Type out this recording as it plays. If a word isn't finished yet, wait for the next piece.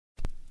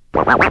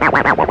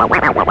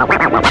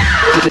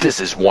This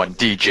is one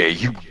DJ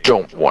you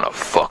don't want to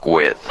fuck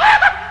with.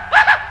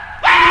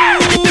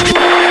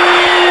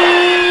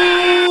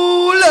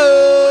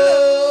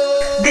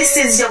 This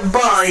is your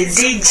boy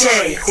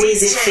DJ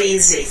Wheezy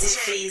Feezy.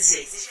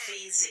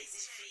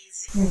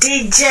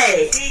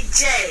 DJ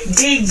Wheezy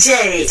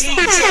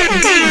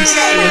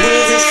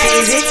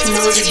Feezy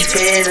knows it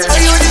better. Tell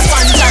you this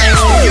one time,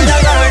 you the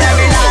girl that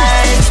me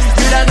like.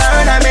 You the girl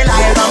that me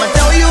like. I'ma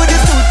tell you this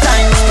two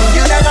times,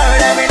 you the girl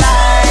that me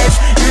like.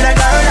 You the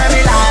girl that me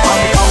like.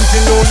 I'm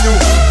counting on you.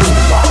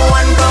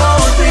 1,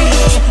 4,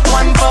 3,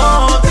 1,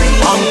 4,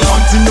 3. I'm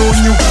counting on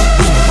you. 1,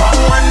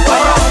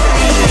 4,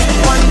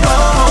 3, 1,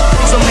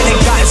 4. So many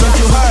guys want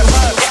you heard.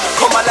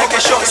 Come on like a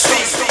short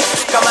sweet.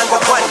 Come and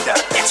go wonder.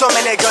 So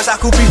many girls I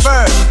could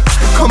prefer.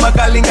 Come and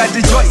calling at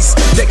the Joyce.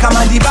 They come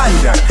and the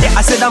bander.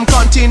 I said I'm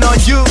counting on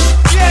you.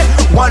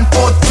 1, 4,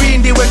 3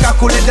 in the way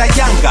calculator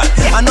younger.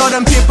 I know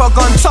them people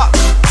gon' talk,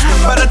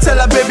 but I tell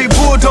her baby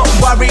boo don't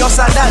worry or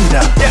sadanda.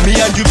 Me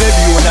and you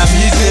baby on a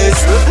business.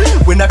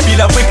 When I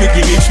feel awake you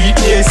give me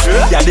fitness.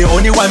 You're the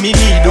only one me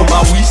need on my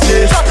wish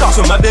list.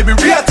 So my baby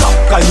real talk,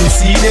 can you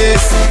see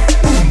this?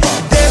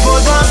 There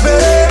goes my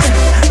baby,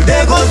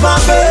 there goes my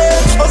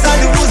baby.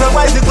 Outside the rules and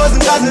wise the cousin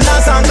cause it's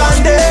not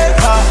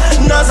Sangandeka.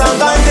 Not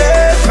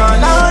Sangandeka,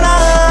 no, no.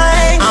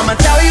 I'ma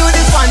tell you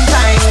this one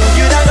time,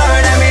 you the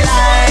girl that me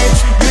like.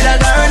 You the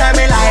girl that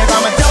me like.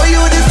 I'ma tell you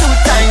this two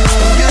times,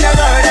 you the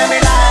girl that me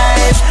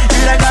like.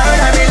 You the girl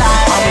that me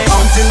like. I'm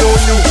counting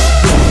on you.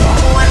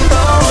 1,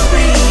 4,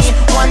 3,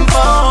 1,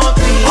 4,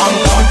 3. I'm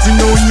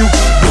counting on you.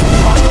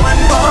 1,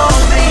 4,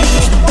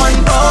 3,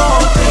 1,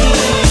 4, 3.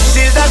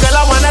 She's the girl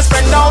I wanna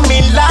spend all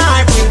my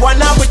life. We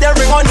wanna put the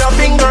ring on your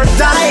finger,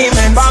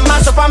 diamond. By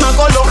myself I'm a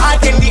go low, I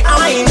can be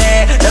eyeing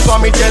it. That's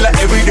why me tell her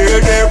every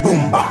day,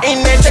 boomba.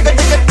 In it, take a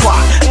twa.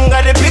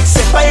 Got a big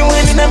set by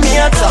winning a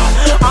meter.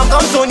 I'm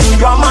come to New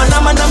York, man,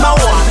 I'm a number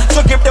one.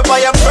 So keep the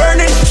fire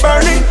burning,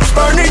 burning,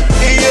 burning,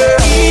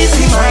 yeah.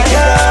 Easy, my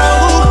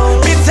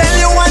girl. Me tell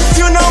you once,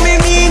 you know me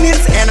mean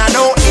it. And I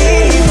know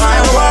in my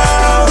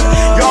world,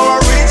 you're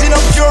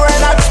original, pure,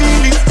 and I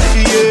feel it,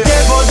 yeah.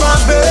 There goes my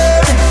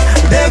baby,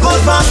 there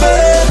goes my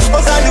baby.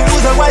 Outside the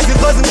rules and wise the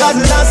cousin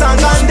cause it's not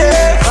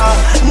Sangandeka.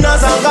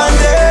 Not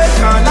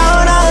Sangandeka,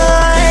 no, no.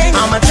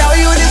 I'ma tell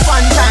you this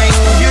one time,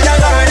 you the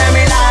girl that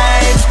me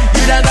like.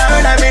 You the girl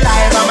that me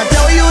like. I'ma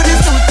tell you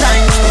this two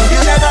times, you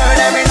the girl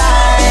that me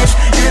like.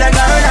 You the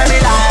girl that me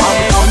like.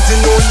 I'm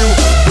counting on you.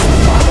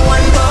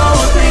 1,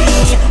 4,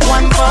 3,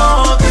 1,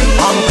 4, 3.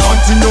 I'm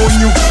counting on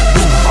you.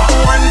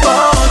 1,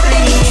 4,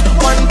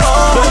 3, 1,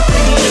 4,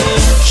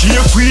 3. She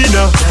a queen,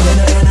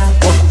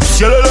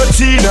 she a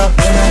Latina.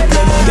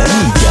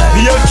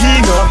 Me a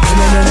king,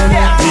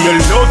 me a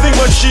loving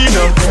machine.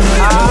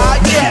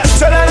 Yeah.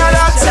 Tell her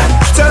that,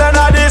 tell her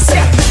this.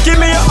 Give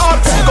me a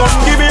hug, come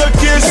give me a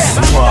kiss.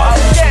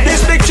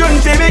 This big tune,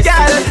 baby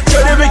girl,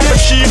 you're the big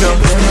machine.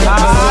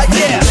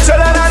 Yeah. Tell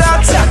her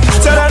that,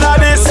 tell her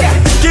this.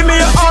 Give me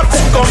a hug,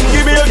 come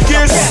give me a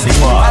kiss.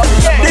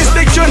 This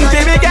big tune,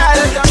 baby girl,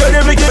 you're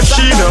the big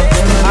machine.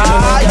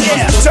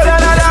 Yeah. Tell her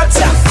that,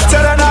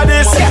 tell her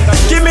this.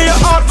 Give me a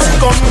hug,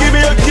 come give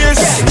me a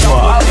kiss.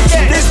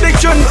 This big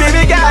tune,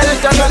 baby girl,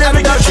 you're the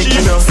big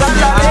machine. Tell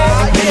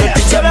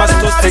her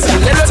that,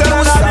 tell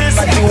her this.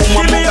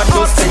 Give me a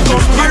hug,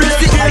 come give me a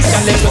kiss.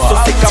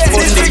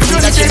 This big tune,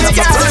 baby girl,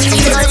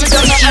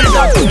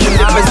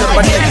 you're the big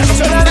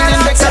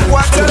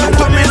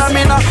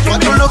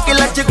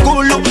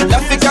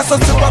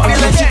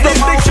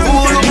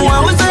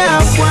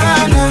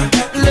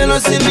lelo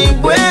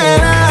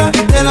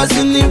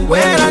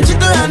sinibwera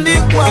chito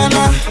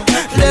yandikwana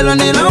lelo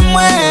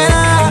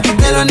nilomwera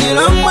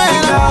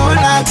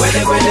ona kwele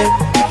kwele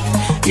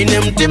ine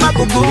mtima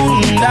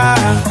kugunda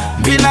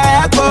mbina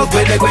yako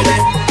kwele kwele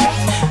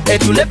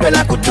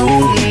etulepela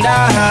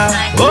kutunda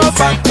oh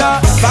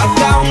faka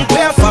faka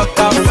mkwea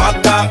faka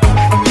faka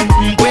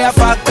mkwea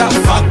faka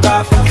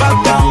faka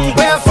faka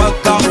mkwea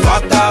faka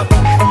faka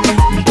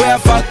mkwea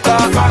faka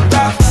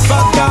faka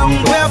faka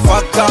mkwea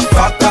faka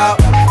faka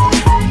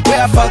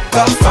mkwea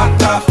faka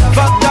faka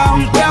faka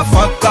mkwea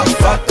faka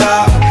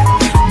faka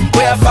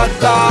mkwea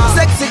faka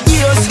sexy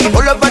girls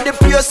all over the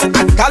place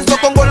akazo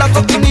kongola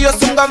kokini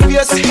yosunga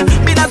mviesi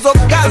mina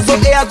zokazo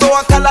eazo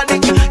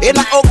wakaladi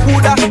ena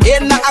okuda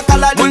ena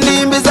akaladi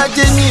munimbiza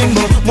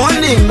chenyimbo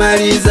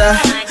munimaliza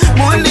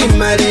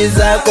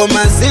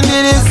koma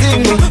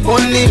sindirizingo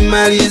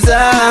munimaliza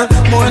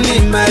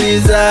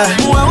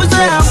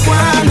muwauza ya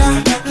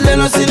kwana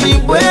lelo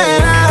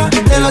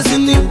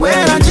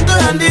sinibwera chito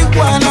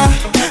yandikwana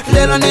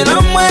lelo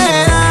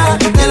nilomwera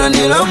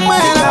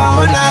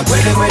ona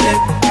kwele kwele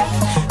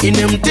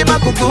ine mtima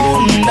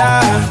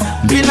kukunda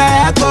mbina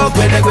yako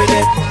kwele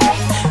kwele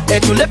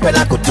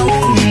etulepela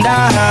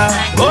kutunda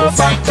oh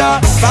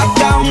faka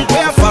faka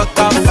mkwea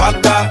faka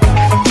faka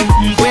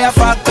mkwea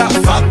faka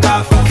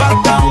faka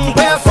faka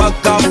mkwea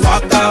faka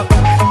faka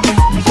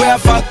mkwea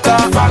faka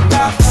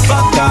faka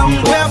faka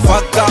mkwea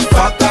faka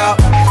faka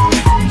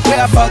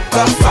mkwea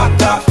faka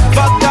faka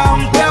faka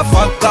mkwea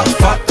faka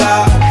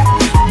faka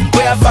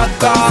mkwea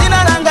faka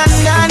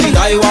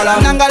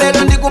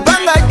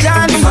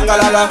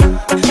Mangalala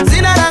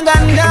zina langa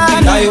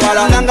ndani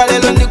Daiwala nanga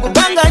lelo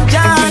ndikupanga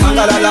jani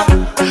Mangalala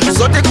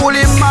sote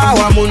kulima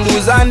wa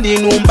munduza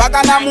ndinu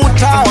mpaka na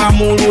mutawa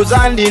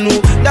muluza ndinu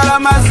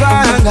Dalama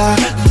zanga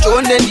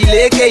nchonde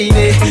nileke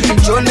ine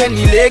nchonde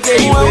nileke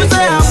ine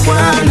Mwauza ya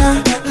bwana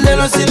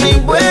lelo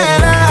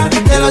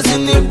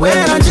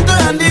sinibwera Chito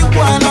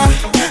yandikwana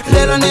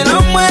lelo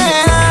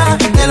nilomwera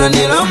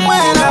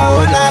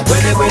Ona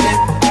kwede kwede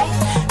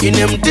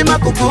ine mtima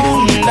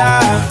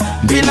kukunda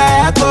Mbina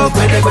yako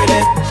kwede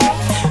kwede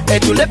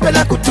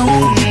etulepela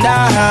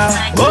kutunda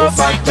Oh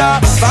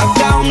faka,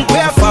 faka,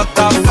 mkwea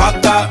faka,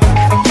 faka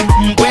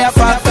Mkwea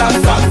faka,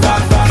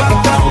 faka,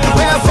 faka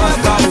Mkwea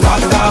faka,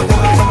 faka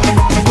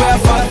Mkwea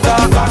faka,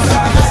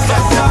 faka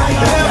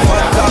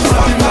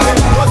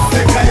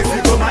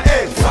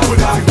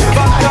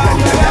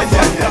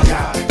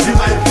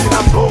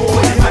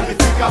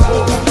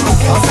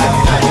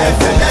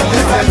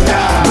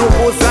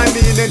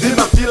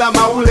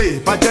maule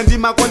Paja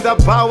makonda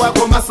bawa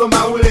komaso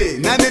maule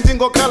Nane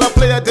ndingo kala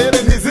player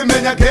tere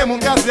nizimenya gemu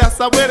Ngazi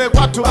asabwere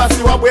kwatu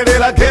basi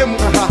wabwerera gemu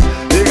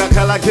Ega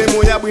kala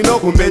gemu ya bwino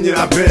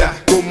kumenyera bea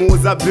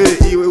Kumuuza be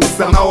iwe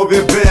usamao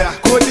bebea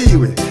Kodi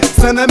iwe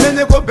sana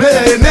menye ko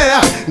bea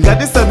enea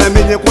Ngadi sana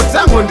menye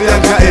kutango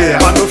ndiyanga ea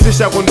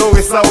Panofisha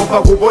kundowe sawo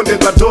pa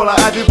kubondedwa dola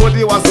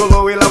Adibodi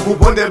wazolowela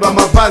kubondedwa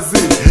mavazi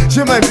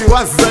Shima ndi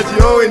wazi za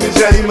jiowe ni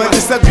jaima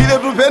Jisabile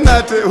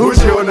tupenate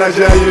ujiona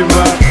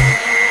jaima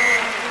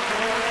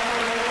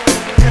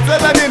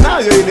Zeta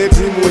ninayo ine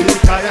timu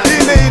yikaya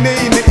Ine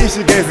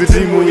ishigezi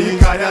timu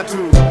yikaya tu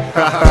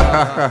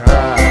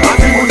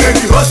Ati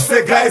muneni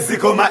hose guys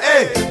koma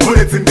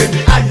Bullet mbendi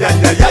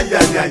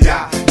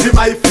ayayayayayaya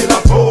Jima ifila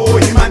po,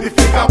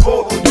 imanifika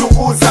po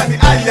Nukuzani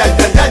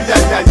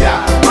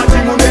ayayayayayaya Ati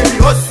muneni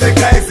hose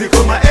guys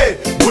koma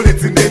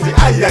Bullet mbendi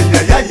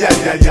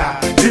ayayayayayaya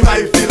Jima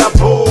ifila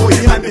po,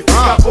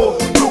 imanifika po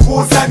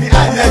Nukuzani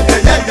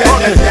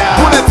ayayayayayaya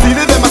Bullet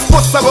zile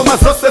masposa goma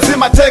zose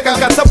zimateka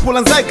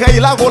Nkatapula nzaika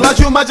ilago la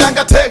juma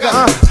janga tega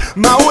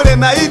Maule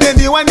na ine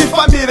ni wani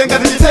famile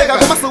ngatijitega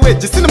Koma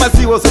suweji sini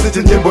maziwa sote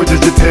chinjimbo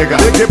jijitega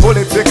Eke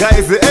Bullet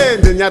guys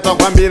ende nyata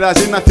kwa mila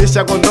Ajina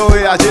Fisha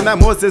Kondoe, ajina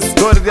Moses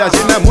Gordy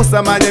Ajina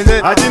Musa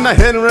Manyenye, ajina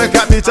Henry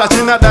Kabicha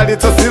Ajina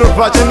Dalito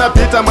Silva, ajina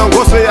Peter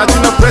Mangoswe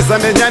Ajina Presa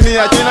Menyani,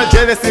 ajina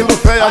Jele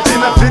Silufe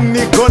Ajina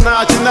Pini Gona,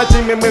 ajina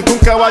Jimmy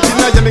Mwekunka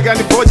Ajina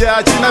Jamigani Foja,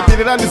 ajina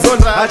Pirirani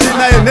Zonda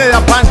Ajina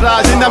Enea Pandra,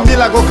 ajina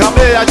Mila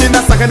Gokabe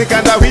Ajina Sakani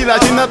Kandawila,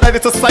 ajina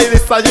Dalito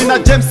Silas Ajina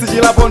James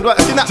Jilabondwa,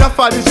 ajina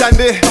Jafari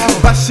Jande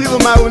Bashiru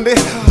Maunde,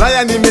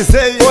 Ryan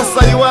Mizei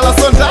Osa Iwala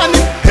Sondani,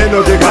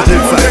 Heno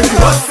Gegajitsa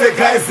Hose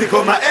guys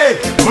koma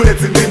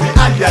Bullet mbindi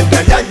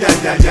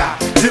ayayayayayaya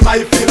Jima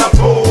ifila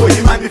po,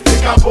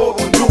 imanifika po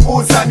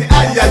Nukuzani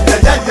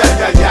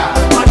ayayayayayaya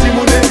Mati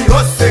muneni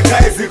hose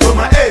guys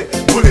koma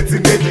Bullet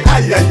mbindi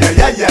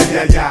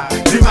ayayayayayaya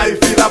Jima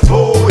ifila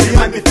po,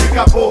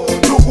 imanifika po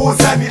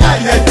Nukuzani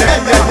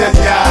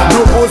ayayayayaya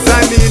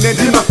Nukuzani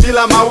nendima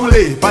fila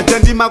maule Paja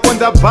ndima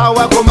konda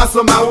bawa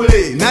komaso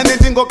maule Nane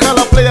ndingo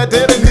kala player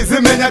tere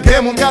nizimenya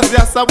gemu Ngazi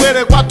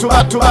asabwere kwatu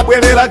atu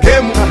abwerera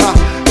gemu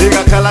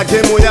Ega kala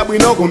gemu ya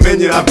bwino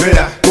kumenyera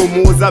bea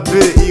Kumuuza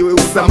be iwe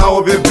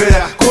usamao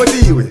bebea Kodi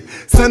iwe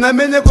sana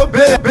menye ko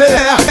bea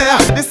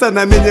Di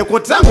sana menye ko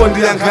tango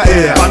ndiyanga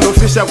ea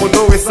Panofisha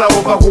kundowe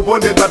sawo pa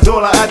kubondedwa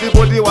dola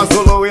Adibodi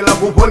wazolowela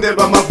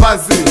kubondedwa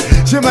mavazi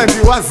Shima ndi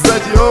wazi za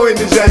jiowe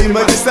ni jaima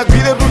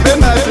Jisagwile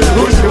tupenate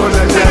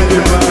ujiona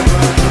jaima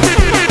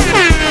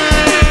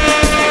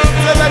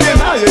Zeta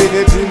ninayo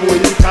ine timu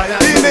yikaya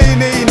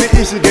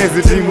Ine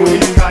ishigezi timu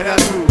yikaya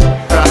tu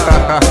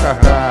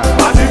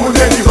Mati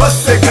muneni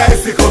hose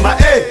guys koma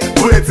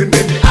Bullet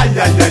mbendi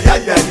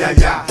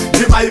ayayayayayaya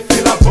Jima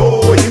ifila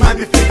po,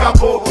 imanifika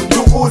po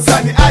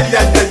Nukuzani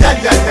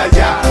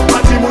ayayayayayaya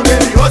Mati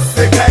muneni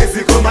hose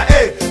guys koma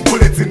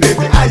Bullet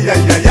mbendi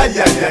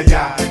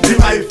ayayayayayaya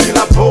Jima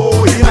ifila po,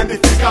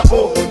 imanifika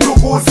po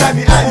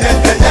Nukuzani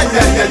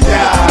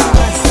ayayayayayaya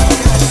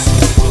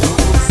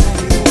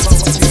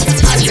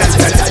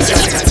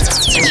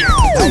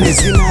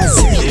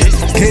Zinazi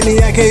Keni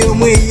yake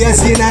yomwe ya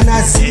zina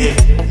nasi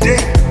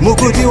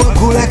Mukuti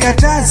wakula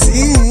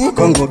katazi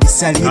Kongo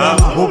bisalira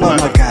mahuba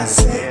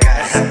makazi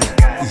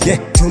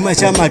Chuma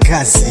cha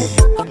makazi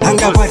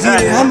Hanga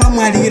patire ama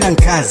mwalira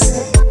nkazi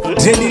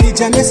Drenili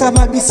chamesa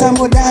mabisa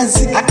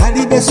modazi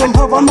Halibeso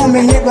mpapa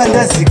mamenyedwa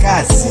ndazi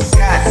kazi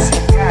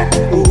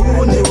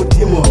Uhu ni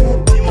utimo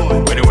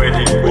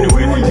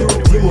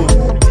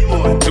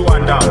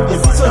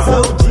Isiso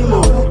za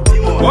utimo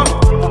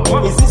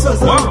Isiso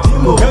za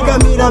utimo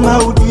Kagamira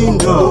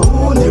maudindo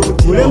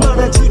Ulemba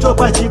na chito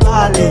pa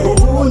chibale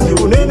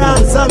Unena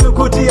nsami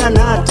kuti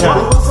anata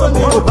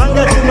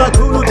Upanga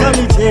timakulu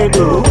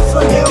tamitedo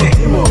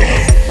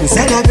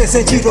Nsana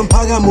bese chito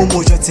mpaga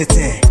mumucho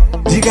tete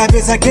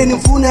ndikapeza keni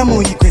mfuna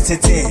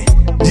muyikwetsetse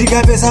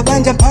ndikapeza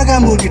banja mpaka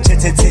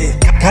mulitsetsetse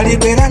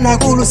kalibwerana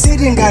kulu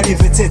siri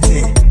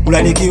ngalivetsetse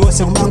ulaliki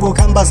wose kumango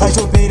kamba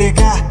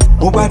sachopereka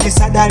ubati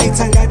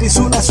sadalitsa ngati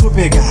suna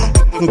supeka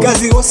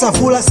mkazi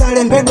osafula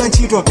salembedwa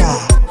ntchitoka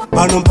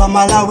pano pa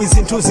Malawi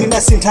zinthu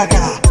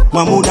zinasinthaka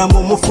mwamuna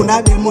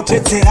mumufunabe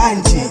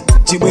mutetseranji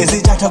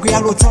chibwezi chatha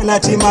kuyalutsana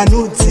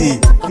timanudzi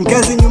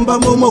mkazi nyumba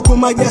momo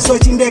kumadyaso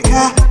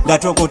chindeka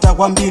ndatokota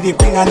kwambiri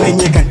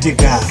kwingamenyeka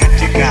ntika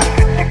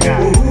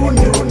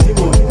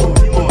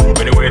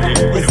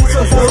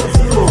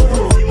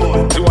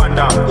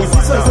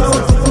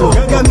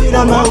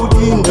kugangamira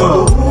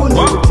maudindo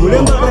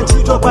kulembana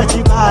ntchito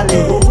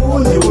pachibale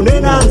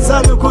unena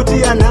nsalu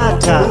kuti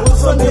anatha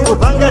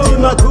kupanga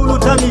timagulu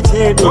ta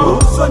mitedo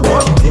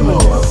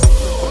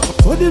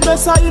kodi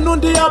besa inu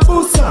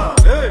ndiyabusa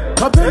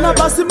kapena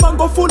basi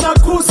mangofuna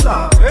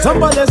kusa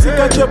zambale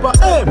zikachepa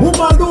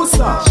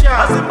mumalusa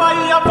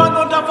azimai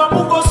yapano ndava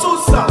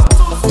mungosusa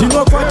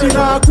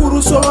ndinokwatira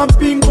akuruso wa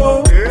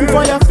mpingo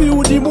kufaya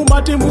fiudi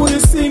mumati muri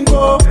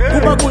singo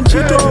kuba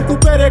kunchito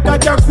kupereka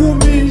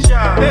chakumi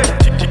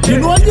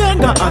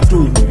ndinonyenga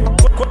atumi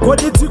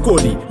kodi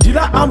dzikoli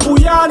ndila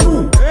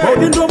ambuyanu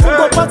maudindo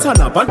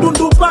mungopatsana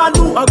pandundu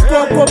panu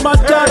akoko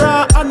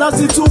matara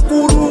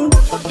anazitsukuru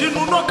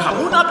ndinunoka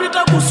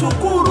munapita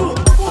kusukuru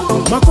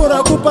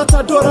makora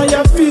kupatsa dora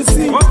ya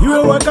fizi iwe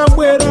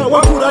wakamwera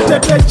wakura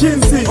tete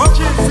jinsi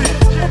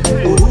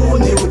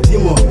uhuni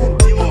utimo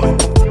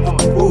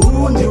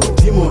uhuni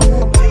utimo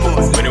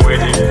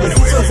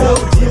isiso za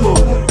utimo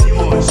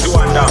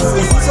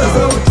isiso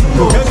za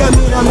utimo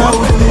kugangamira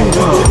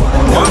maudindo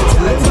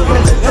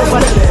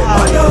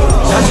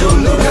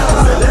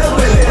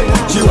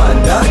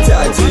Chiwanda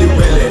tati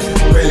wele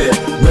wele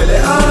wele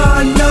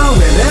ana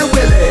wele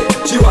wele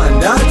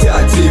Chiwanda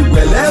tati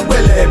wele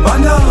wele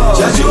bana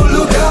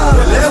Chachuluka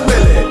wele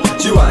wele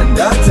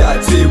Chiwanda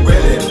tati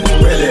wele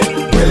wele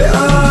wele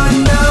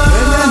ana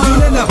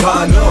Ene na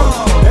pano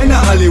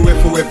Ena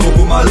aliwefu wefu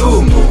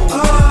kumalumu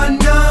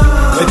ana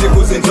Eti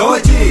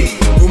kuzintoji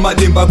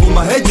kumadimba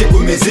kumaheji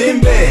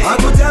kumizimbe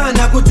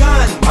akutana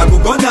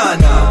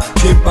akugonana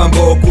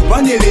chipambo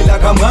kupanilila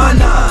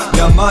kamwana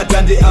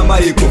nyamata ndi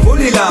amayi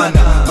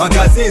kuvulilana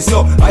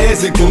makaziso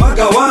ayezi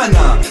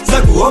kumagawana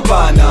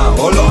sakuopana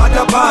olo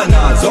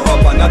atapana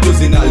zoopana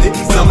tuzinali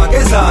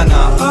zamakezana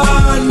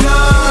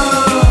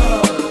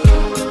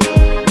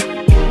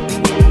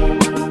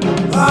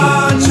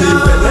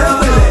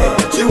chipelewele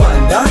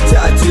chiwanda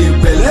chati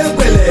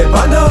pelewele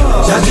pano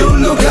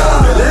chachuluka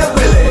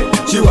pelewele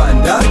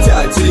chiwanda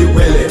chati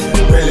wele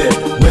wele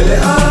wele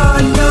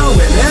ana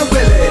wele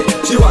wele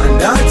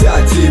chiwanda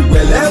chati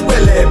wele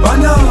wele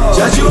bana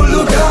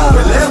chachuluka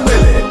wele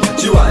wele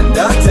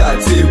chiwanda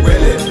chati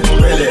wele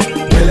wele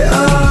wele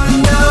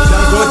ana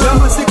changoja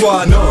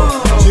masikwano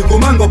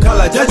chikumango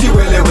kala chachi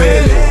wele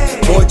wele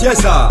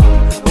bochesa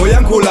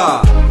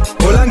oyankula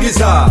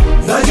olangisa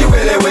zachi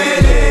wele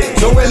wele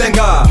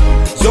zowelenga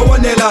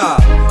zowonela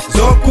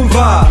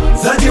zokumva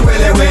zachi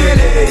wele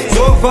wele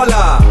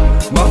zovala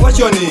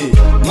mafashoni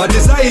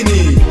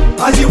madizaini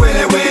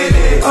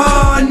ajiwelewele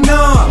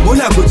no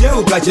muna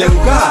kujeuka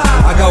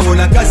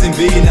akawona kazi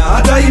mbina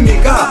hata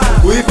imika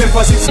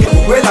uipepa sisi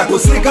kukwela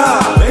kusika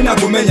ena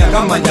kumenya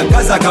kama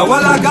nyakaza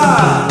kawalaga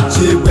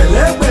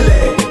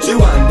chiwelewele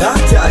chiwanda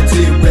chati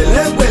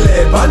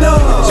welewele bano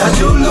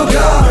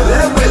chachuluka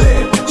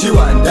welewele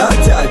chiwanda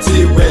chati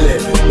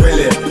wele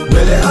wele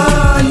wele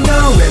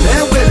no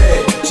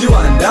welewele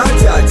chiwanda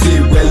chati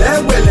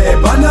welewele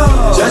bano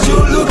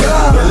chachuluka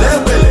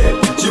welewele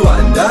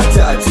chiwanda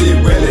chati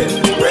wele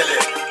wele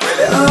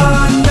wele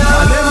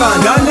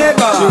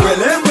neba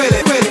chiwele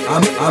wele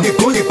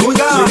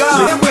amikuja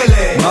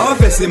wele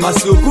maofesi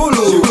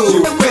masukulu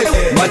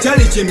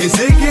machali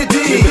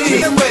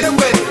chimizikiti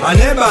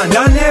aneba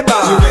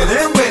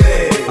chiwele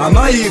wele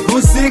amayi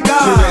kusika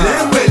chiwele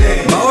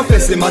wele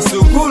maofesi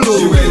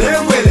masukulu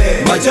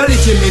machali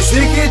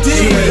chimizikiti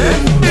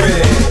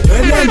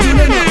ene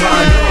njine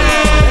nyapano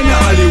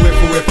ena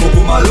aliwefu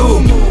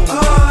kumalumu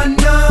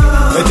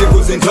eti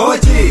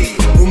kuzintoji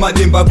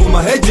kumadimba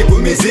kumaheji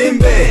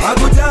kumizimbe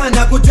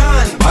akutana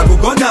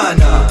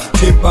akugonana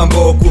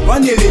chipambo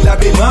kupanilila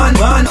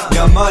kimwana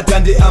nyamata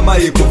ndi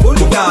amayi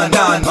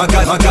kuvulukana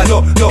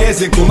makazo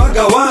ezi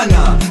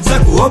kumagawana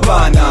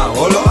sakuopana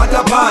olo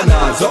atapana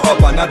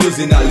zoopana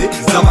tuzinali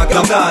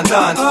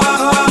zamakamzanzana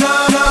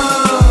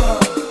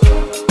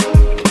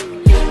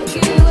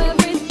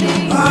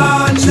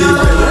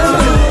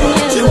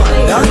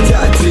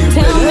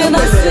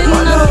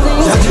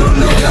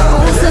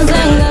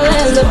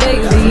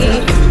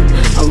baby,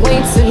 I'm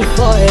waiting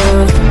for you,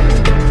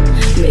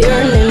 I'm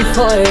yearning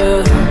for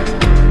you,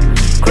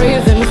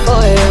 craving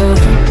for you,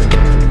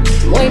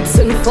 I'm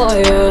waiting for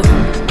you.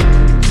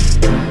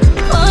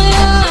 Oh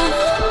yeah,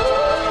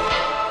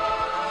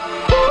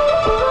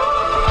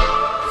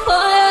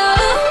 fire.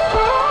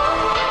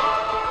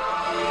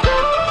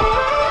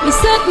 You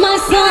set my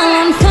soul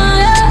on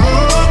fire,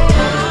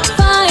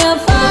 fire,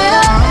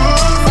 fire,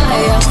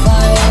 fire,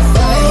 fire,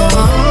 fire.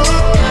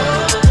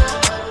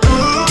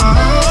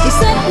 You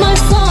set my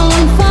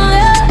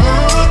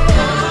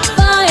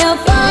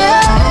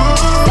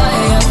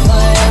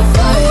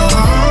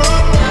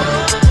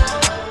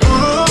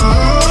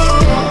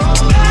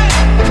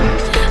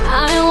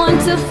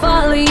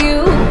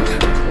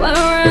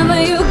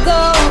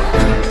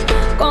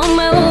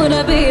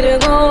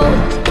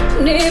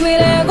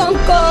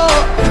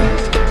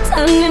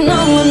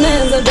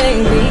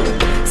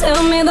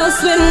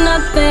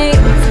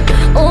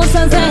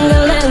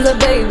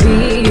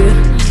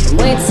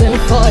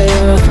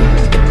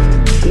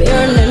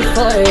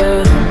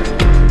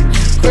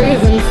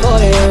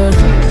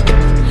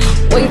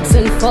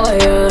for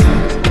you.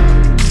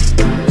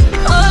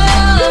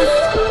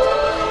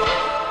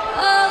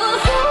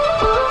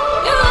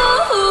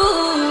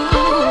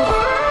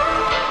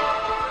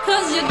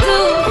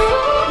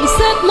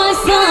 My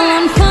soul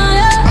on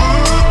fire,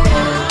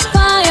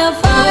 fire,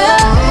 fire,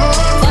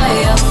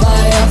 fire,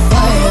 fire,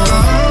 fire.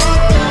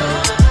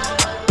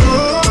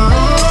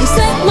 You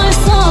set my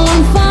soul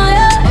on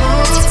fire,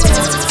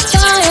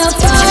 fire,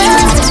 fire.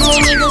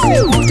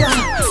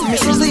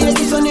 Mishizi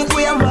yekisoni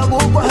kuyamba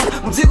bukwa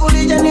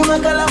mzikulija ni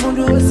makala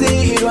mundu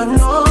zihirwa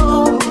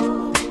no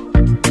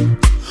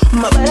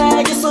mabara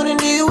yakisoni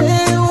niwe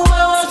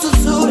uwa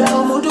watutura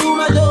umundu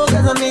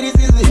umajoga za miri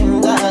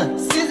sizinga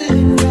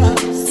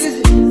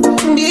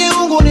ndiye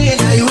ungu ni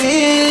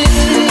haiwe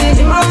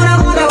Timona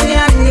kuna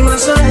wina ndi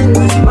masoen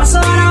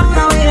Masona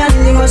kuna wina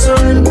ndi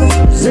masoen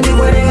Zindi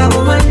kwenega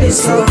kumandi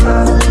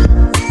soka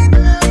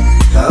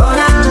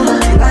Ona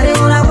Ngari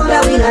kuna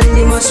wina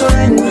ndi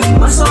masoen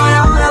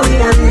Masona kuna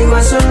wina ndi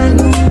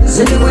masoen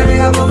Zindi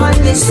kwenega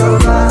kumandi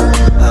soka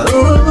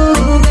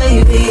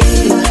baby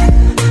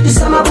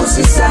Isama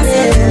pusi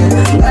sane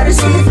Ngari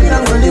sundi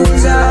fila mwandi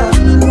uza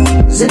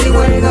Zindi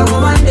kwenega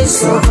kumandi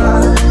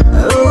soka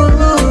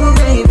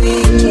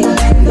baby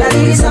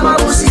Ngari sama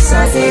pusi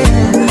sane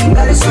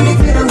Ngari sundi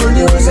fila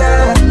mwandi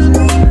uza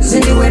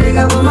Zindi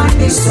kwenega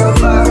kumandi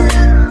soka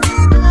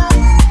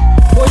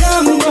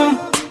Oyanga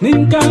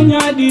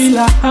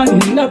ninkanyadila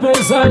Aninda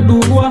pesa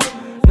duwa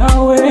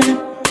Nawe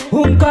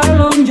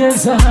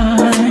unkalonjeza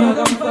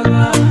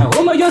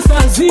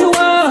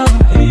Umajosaziwa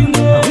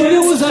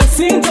Uliuza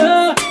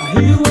singa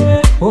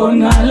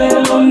Ona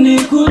lelo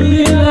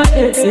nikulila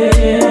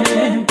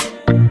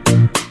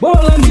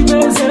Bola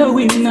nibeze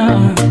wina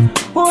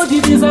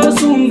Oditiza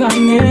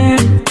sungane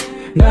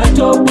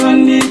Ngatopa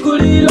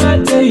nikulila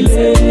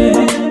teile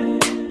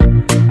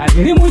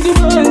Adili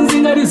mujibanzi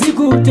ngari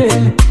zikute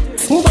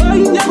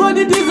Ubanja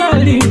koditiza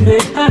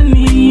limbe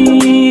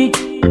ani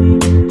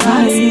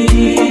Ai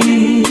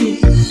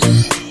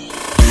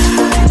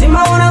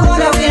Timona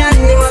kuna wina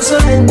ndi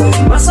masoen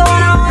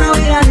Masona kuna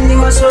wina ndi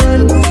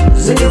masoen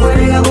Zindi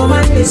kwenega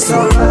kumandi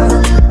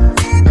soka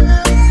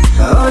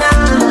Ona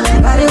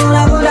Ngari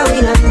kuna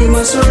wina ndi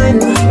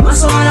masoen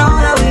Masona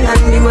kuna wina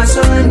ndi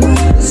masoen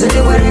Zindi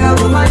kwenega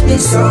kumandi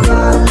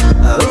soka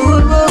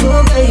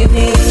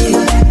baby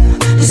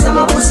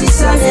Isama pusi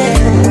sane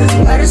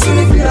Ngari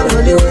suni fila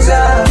mwandi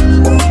uza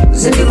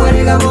Zindi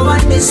kwenega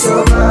kumandi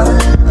soka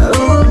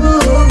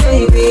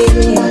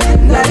baby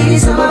Ngari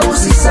isama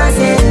pusi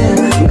sane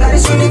Ngari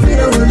suni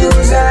fila mwandi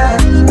uza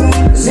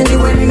Zindi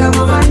kwenega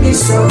kumandi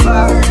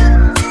soka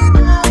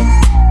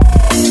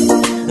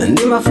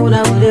Ndi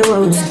mafuna ule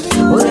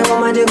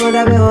wama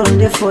ndikonda beho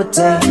ndi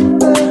fote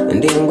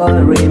Ndi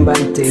ngorimba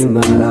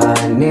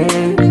ntimagane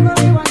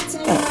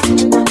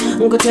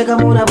Nkuteka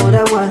muna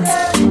boda wa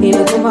Ine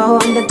kumba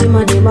honda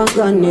tima di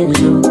magane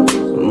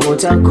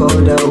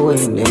Mutakoda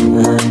wende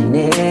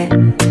ane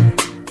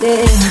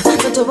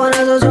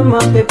Katopana zozo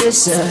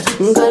mapepesa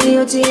Nkani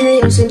yotine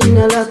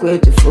yosindina la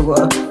kwetu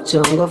fugwa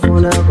Chongo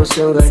funa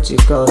kusonga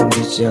chikondi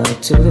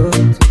chatu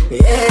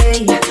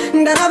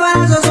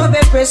Ndarabana zozo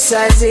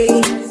pepesa zi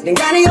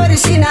Nkani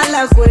yorisina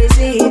la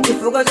kwezi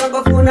Tifuga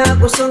chongo funa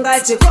kusonga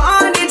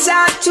chikondi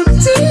chatu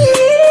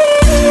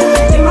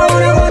Tima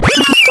una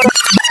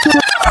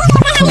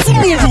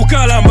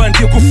Kukalamba ndi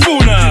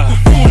kufuna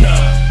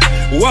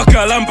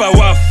Wakalamba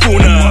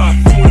wafuna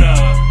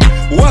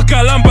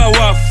Wakalamba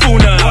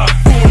wafuna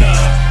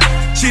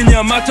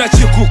Chinyamata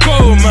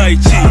chikukoma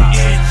ichi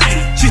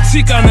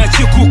Chitsikana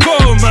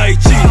chikukoma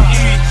ichi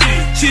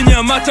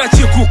Chinyamata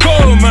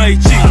chikukoma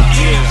ichi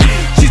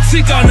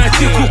Chitsikana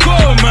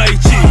chikukoma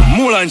ichi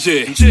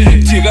Mulanje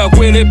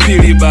Tigakwele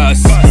pili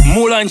basi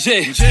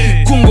Mulanje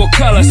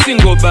Kungokala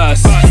single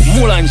basi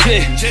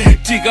Mulanje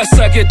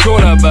Tigasake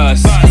dola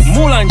basi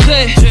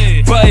Mulanje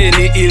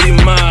Baeni ili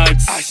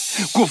mads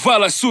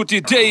Kuvala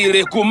suti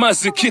daily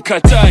kumazi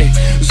kikatai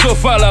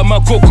Zovala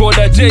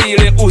makokoda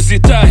daily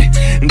uzitai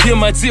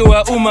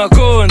Ndimadziwa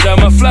umakonda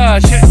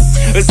maflash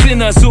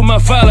Zina zuma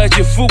vala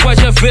chifukwa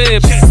cha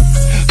vape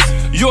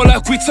Yola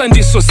kwitsa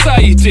ndi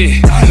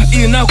society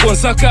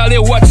Inakonza kale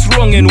what's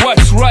wrong and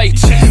what's right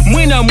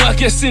Mwina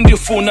mwake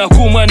sindifuna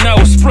kumwa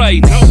now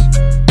Sprite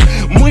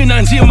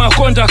Mwina ndima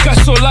konda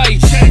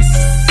kasolite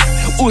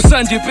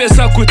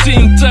Usandipesa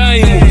kuting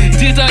time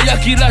Ndita ya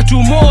kila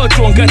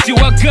tumoto ngati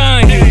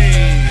waganyu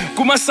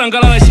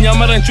Kumasangalala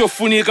chinyamata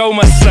nchofunika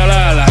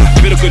umasalala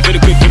Very good, very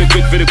good, very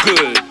good, very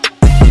good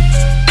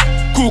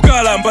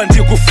Kukalamba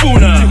ndi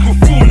kufuna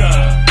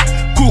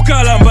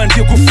Kukalamba ndi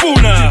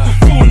kufuna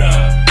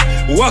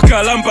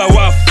Wakalamba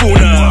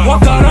wafuna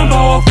Wakalamba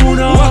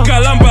wafuna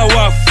Wakalamba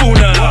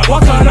wafuna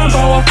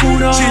Wakalamba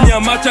wafuna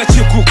Chinyamata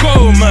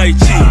chikukoma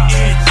ichi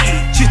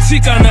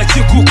Chitsikana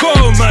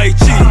chikukoma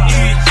ichi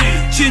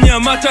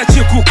Chinyamata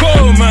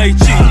chikukoma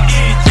ichi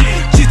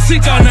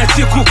Sikana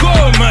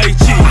chikukoma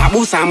ichi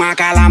Abusa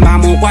makalamba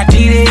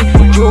mukwatire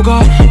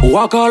Joka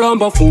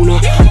wakalamba funa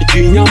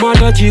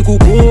Chinyamata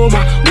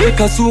chikukoma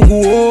Weka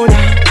sukuona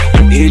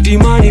Eti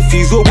mani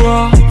fizo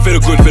bra Very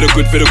good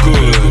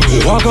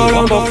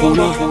Wakalamba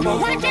funa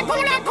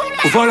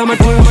Uvala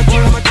matoya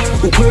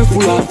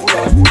Ukwefula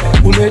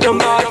Uneda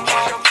mbara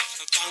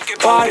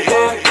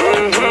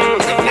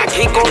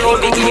Nakiko no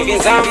bigi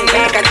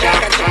zameka cha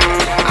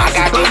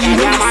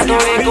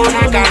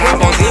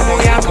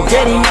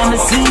Getting on the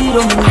seat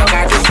on the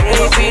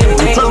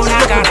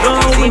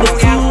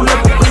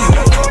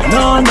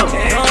No,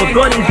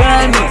 forgotten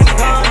bandits.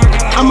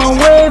 I'm a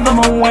wave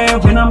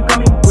when I'm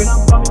coming.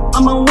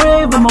 I'm a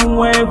wave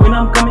when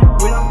I'm coming.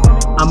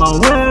 I'm a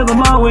wave,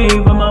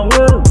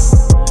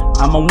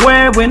 I'm a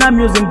wave when I'm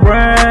using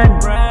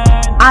brand.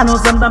 I know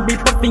sometimes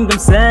people think I'm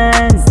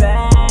sad.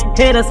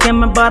 Haters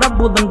came but I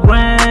put them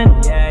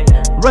grand.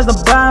 Rest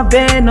above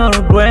and on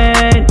the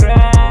grand.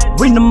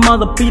 Bring the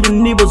mother Peter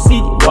Nibo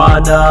City,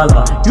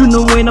 Wadala. You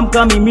know when I'm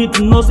coming, me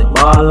to know say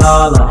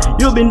Balala.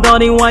 You been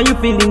doubting why you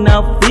feeling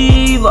now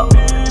fever.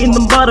 In the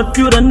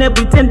battlefield, I never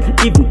pretend to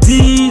even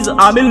tease.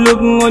 I've been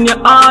looking on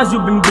your eyes,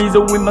 you've been busy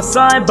with my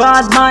side,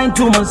 bad mind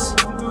tumors.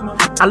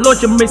 I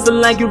lost your missile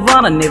like you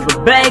run, I never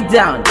back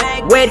down.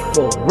 Wait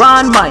for,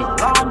 run mine.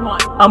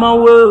 I'm a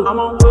world.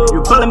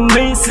 You pulling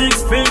me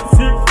 6 feet.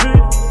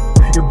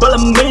 You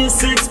pulling me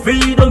 6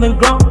 feet on the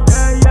ground.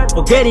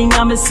 Forgetting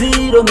I'm a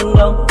seat on the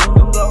ground.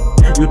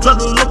 You try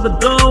to lock the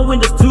door when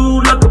there's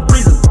two like a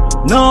prison.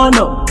 No,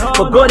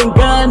 forgotten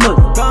God knows.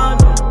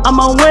 I'm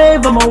a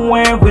wave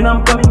when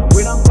I'm coming.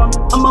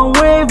 I'm a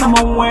wave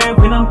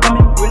when I'm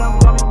coming.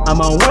 I'm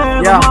a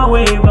wave,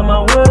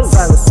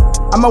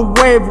 I'm a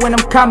wave when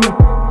I'm coming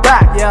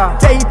back.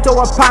 Taito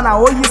Apana,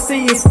 all you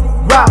see is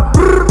rap.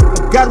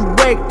 Gotta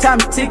wake, time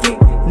ticking.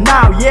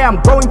 Now,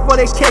 I'm going for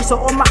the cash, so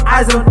all my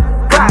eyes on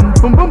crack.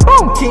 Boom, boom,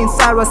 boom. King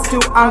Cyrus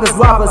still angers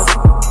rappers.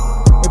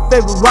 Your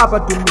favorite rapper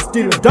to me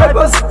stealing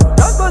diapers.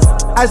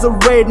 As a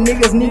red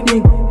niggas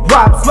needing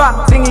raps.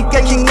 Singing,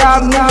 catching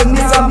up, niggas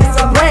need some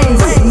brains.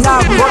 Now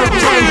I'm gonna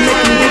change,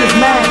 making niggas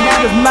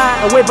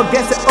mad. A wave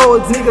against the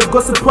odds, niggas go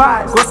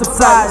surprise, go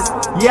subside.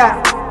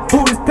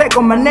 Put this pack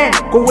on my neck,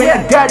 go when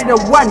I got it at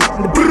one.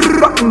 And the bitch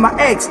fucking my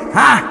ex,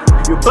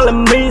 You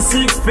pulling me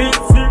 6 feet.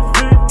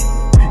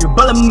 You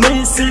pulling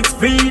me 6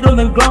 feet on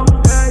the ground.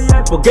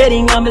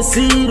 Forgetting I'm a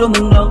seat on the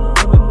ground.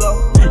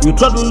 You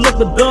try to lock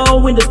the door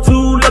when there's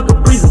two like a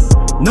prison.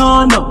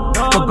 No,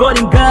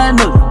 forgotten God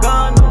knows.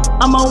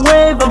 I'm a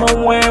wave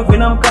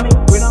when I'm coming.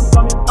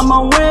 I'm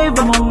a wave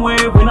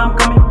when I'm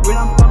coming.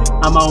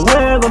 I'm a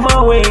wave.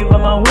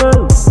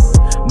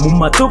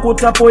 Mumatuku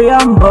tapo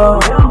yamba.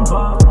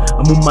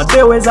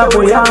 Mumadewe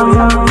zapo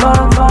yamba.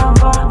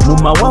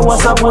 Mumawawa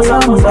zapo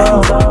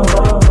yamba.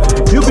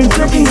 You've been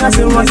taking us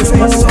in one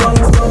space.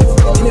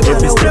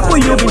 Every step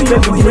you've been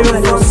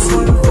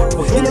taking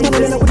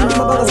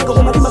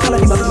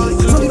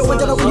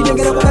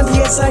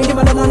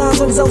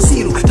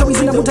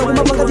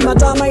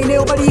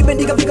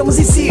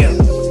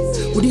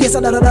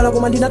Udiyesa daradara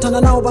koma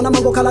ndinatana nawo pana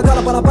mango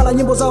kalakala palapala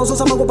nyimbo zawo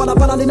zosa mango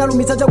palapala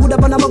ndinalumitsa chakuda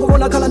pana mango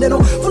kona kala ndeno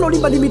funo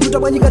limba ndimituta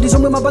bwanyika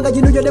ndizomwe mapanga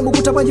chinunyo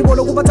ndembukuta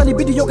bwanjibolo kupatani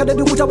bidi yokha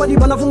ndikuta bwadi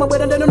panafuma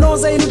bwera ndeno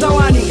nonse inu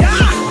tawani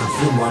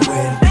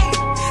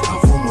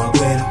Afumwa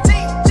bwera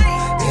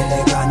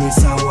Elekani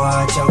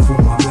sawa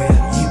chafumwa bwera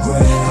Igwe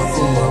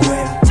afumwa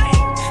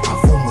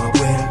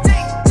bwera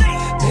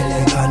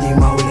Elekani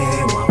maule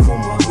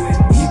afumwa bwera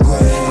Igwe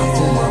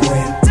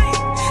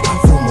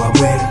afumwa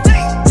bwera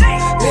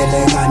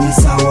Elekani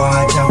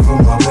sawa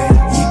chafumwa bwera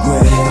Igwe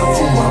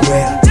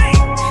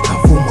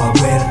afumwa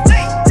bwera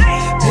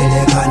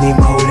Elekani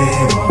maule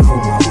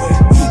afumwa bwera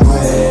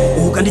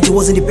Igwe Ukanditi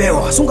wozi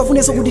ndipewa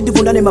sungafuneso kuti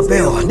ndivundane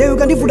mapewa Ndeyo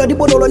ukandivunda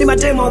ndibodolo ni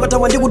matema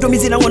Wakatawa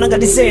ndikutumizina ngona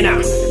ngati sena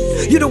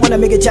You don't wanna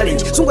make a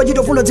challenge Sunga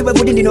jito funo ziwe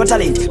kuti ndino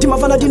talent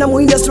Timafana tina mu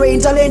industry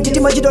in talent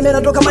Tima jito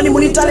nena toka mani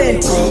muni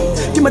talent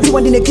Tima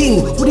tiwa ndine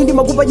king Kuti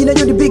ndima kupa jine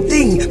yo di big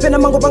thing Pena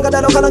mango panga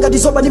dada kalanga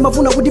disoba Ndima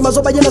funa kuti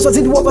mazoba jena so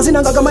zindi wapa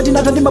Sinanga kama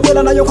tinata ndima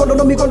bwela na yokondo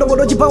No mikondo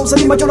bodo jipausa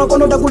Ndima chola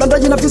kono dakula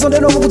ndaji na fiso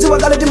ndeno Kukuziwa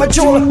kale tima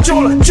chola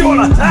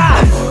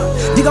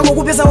Dika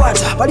mokupesa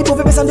wacha Palipo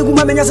pepesa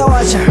ndikumamenya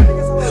sawacha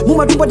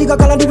Mumatumba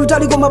dikakala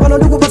nditutali koma pano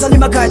ndikupasa ni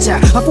makacha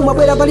Afuma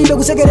bwera palibe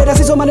kusekerera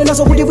Siso manena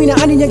so kuti wina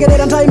ani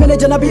nyengerera Ntai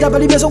manager napita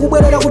palibe so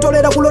kubwerera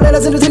Kutolera kulolera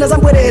zindu zina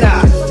zambwerera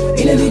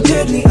Ine ndi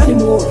deadly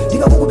animal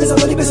Ndikakukupesa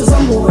palibe so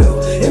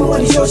zamboyo Emu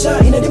walishosha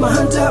ine ndi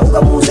mahanta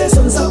Ukamuze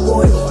so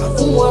nsakoyo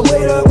Afuma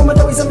bwera kwa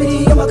matawisa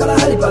mbili ya makala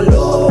hali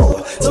palo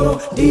Sono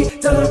di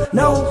tana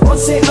now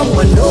onse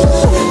amwano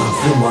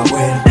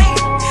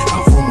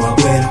Afumwa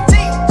bwera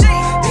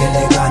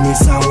Elekani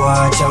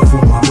sawa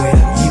chafumwa bwera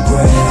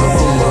Igwe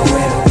afumwa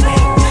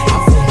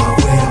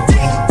bwera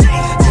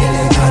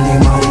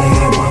Elekani maule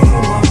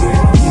afumwa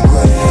bwera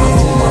Igwe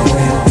afumwa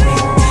bwera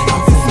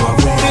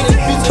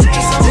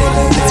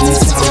Elekani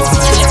sawa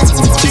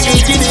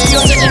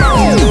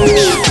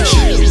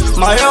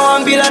Mayo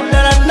ambila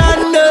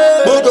taranande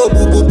Bodo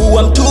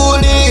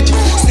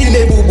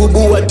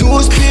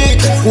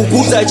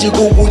Kuza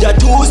chikukuja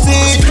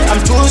tusi.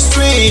 I'm too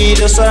street,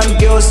 that's what them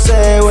girls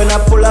say. When I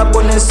pull up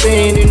on the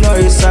scene, you know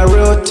it's a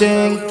real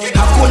thing.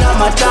 Hakuna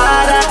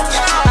matata,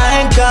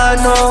 I ain't got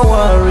no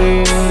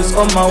worries.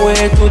 On my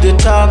way to the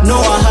top, no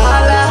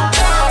wahala.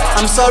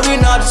 I'm sorry,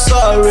 not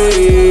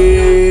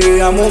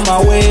sorry. I'm on my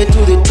way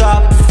to the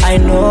top. I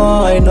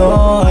know.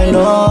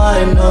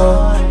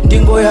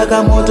 Dingo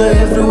yaga moto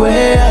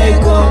everywhere I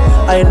go.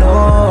 I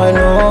know.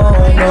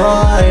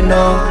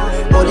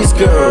 All these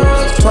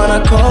girls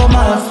tryna call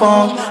my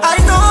phone. I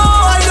know.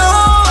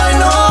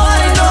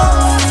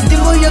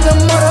 Dingo yaga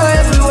moto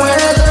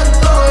everywhere I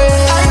go.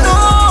 I know.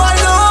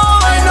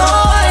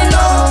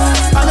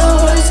 I know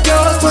all these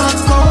girls tryna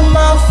call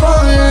my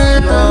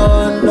phone.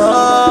 No,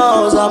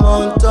 I'm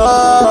on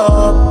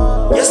top.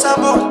 Yes,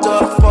 I'm on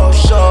top for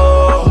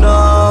sure.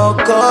 No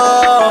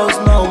calls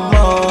no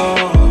more.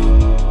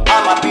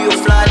 I'ma be a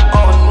fly,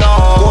 oh no.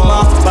 Goma,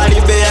 bali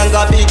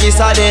beanga bigi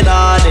sade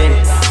nane.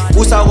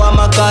 Usa wa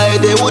makae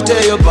de ute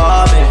yo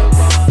bame.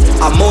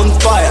 I'm on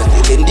fire,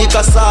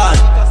 nilindika sana.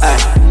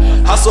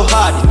 Hustle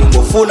hard,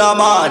 ningofuna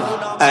man.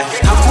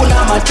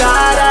 Hakuna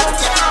matara,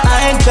 I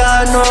ain't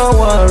got no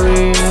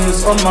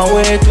worries. On my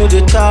way to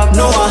the top,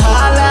 no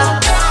wahala.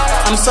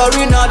 I'm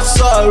sorry, not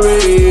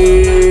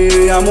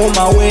sorry. I'm on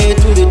my way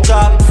to the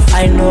top.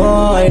 I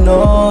know.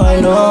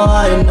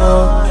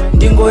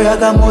 Dingo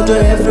yaga moto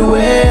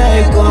everywhere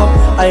I go.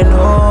 I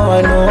know.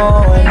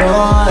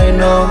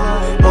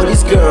 All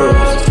these girls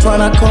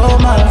tryna call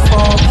my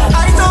phone.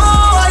 I know.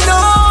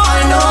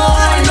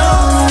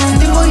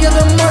 Dingo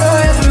yaga moto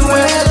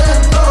everywhere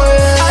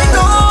I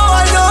go. I know.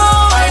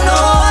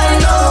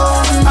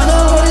 I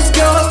know all these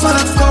girls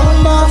tryna call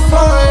my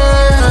phone.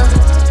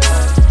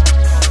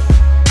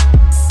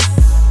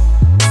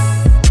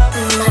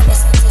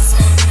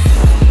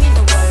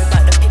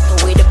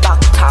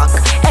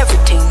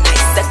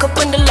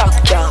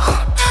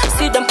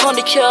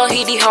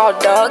 He the hot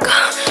dog.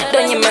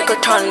 Then you make her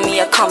turn me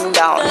a calm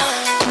down.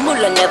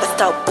 Mula never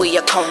stop, we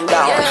a calm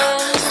down.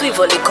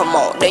 Swivelly come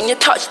out, then you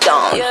touch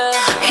down.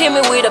 Hear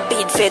me with a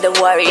beat for the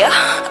warrior.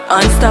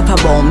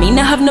 Unstoppable, me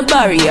not have no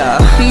barrier.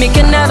 Me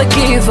can never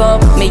give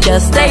up, me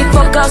just stay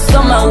focused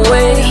on my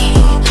way.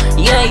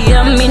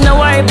 Yeah, me no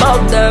worry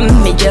about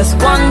them. Me just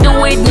want to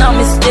wait, no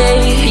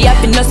mistake.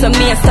 Happiness of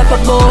me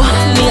unstoppable.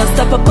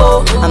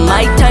 And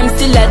my time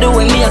still I do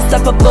it, me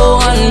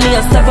unstoppable.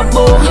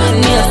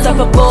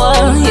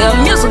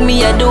 Yeah, music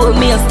me I do it,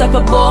 me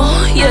unstoppable.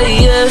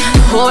 Yeah.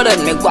 Hold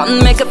on, me go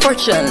and make a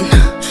fortune.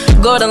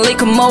 Go and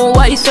lick more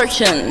while you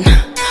searching.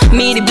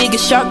 Me the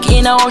biggest shark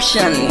in the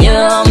ocean.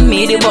 Yeah,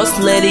 me the boss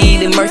lady,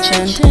 the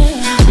merchant.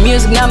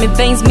 Music now me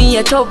veins, me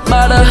a top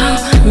butter.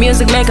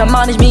 Music make a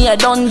manage me, I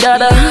don't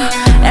data.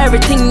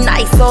 Everything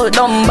nice, so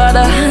don't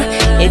bother.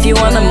 If you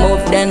wanna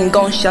move, then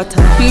gon' shut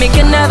up. Me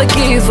can never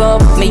give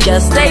up, me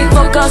just stay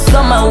focused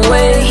on my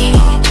way.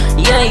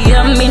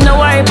 Yeah, me no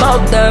worry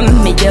about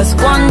them. Me just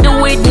want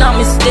to wait, no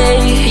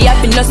mistake.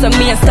 Happiness of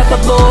me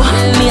unstoppable.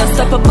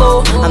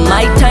 And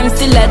my time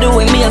still I do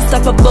it, me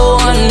unstoppable.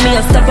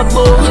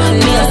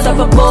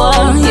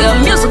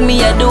 Yeah, music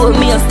me I do it,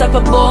 me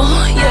unstoppable.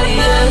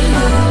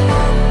 Yeah.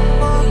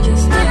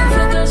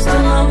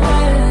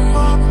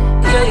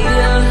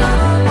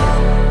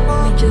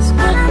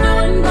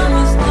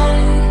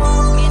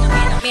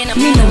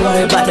 Me no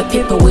worry about the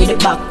people with the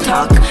back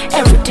talk.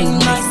 Everything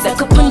nice,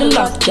 like up on the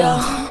lockjaw.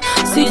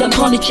 See them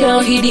on the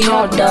chair, he the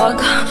hot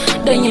dog.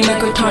 Then you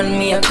make her turn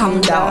me a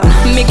calm down.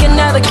 Me can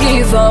never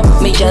give up,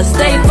 me just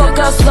stay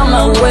focused on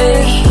my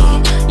way.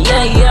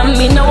 Yeah,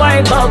 me no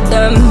worry about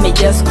them. Me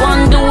just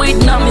want to do it,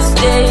 no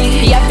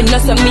mistake.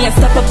 Happiness of me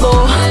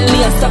unstoppable.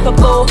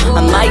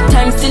 And my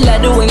time still I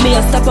do it, me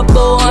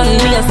unstoppable.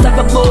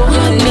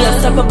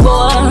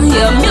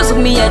 Yeah, music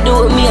me I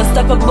do it, me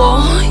unstoppable.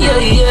 Yeah.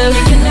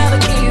 Me can never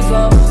give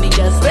up, me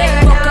just stay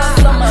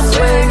focused on my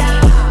way.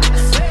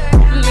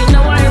 Me no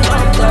worry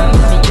about them.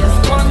 Me just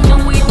want to do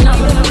it, no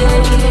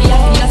mistake.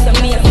 Happiness of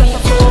me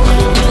unstoppable.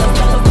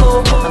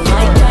 And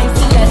my time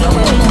still I do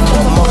it, me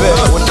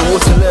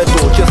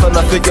unstoppable. chesa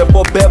na fige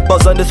pobeba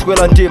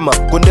zandiskwela ndima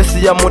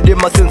kundesiya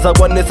mudima sinza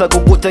kwanisa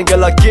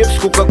kukutengela kips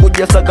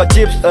kukakujesa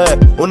chips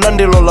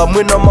unandilola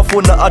mwina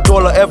mafuna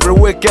atola every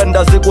weekend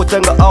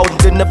azikutenga out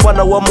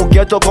ndinefana wa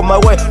mugeto kwa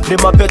my way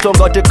ndimapeto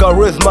ngati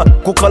charisma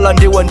kukala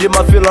ndiwe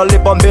ndimafila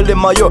lipa mbili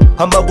mayo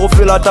hamba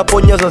kufila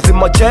taponyeza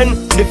zima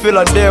chen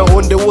ndifila ndeo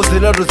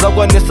undiwuziletu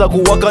zakwanisa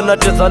kuwakana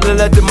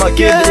tezaleleti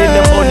makini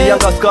ine mboni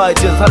yanga sky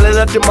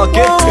tezaleleti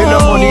makini ine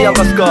mboni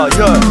yanga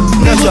sky yeah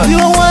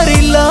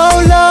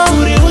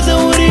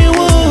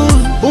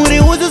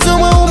uriuze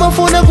somwe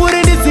umafuna kuri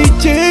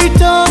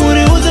ndisichita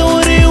uriuze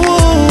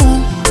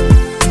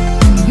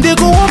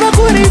ndikuwoma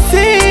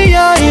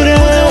kurisiya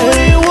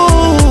uriwu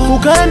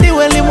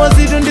kukandiwe limwa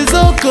zitu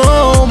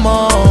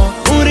ndizokoma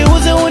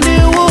uriuze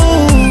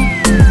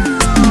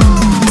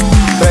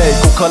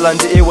kukhala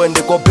ndi iwe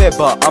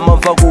ndikobeba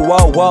amamva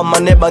kuwawa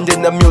maneba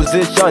ndine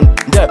musician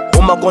nde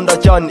umakonda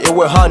chani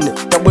iwe hani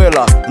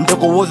tabwela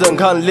ndikuwuze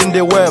nkhani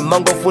lindiwe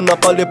mangofuna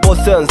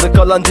palipose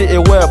nzikhala ndi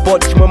iwe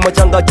pot chimwemwe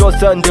changa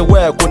chose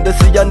ndiwe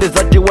kundisiya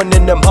ndizatiwe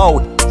nine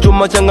mphawu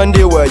chuma changa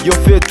ndiwe you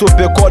fit to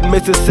be called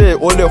Mississippi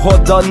uli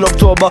hot than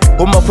October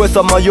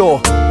umafwesa mayo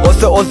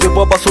ose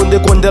ozipopa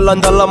sundikondela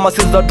ndalama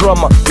siza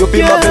drama you be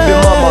my baby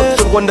mama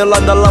sundikondela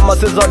ndalama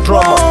siza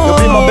drama you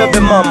be my baby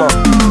mama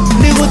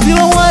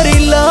ndikudziwa wari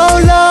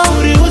laula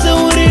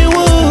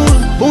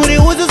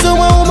uriuze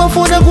somwe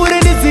umafuna kuri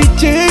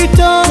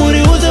ndizichita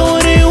uriuze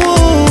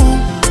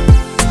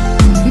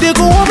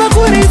ndikuomba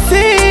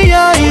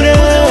kurisiya ire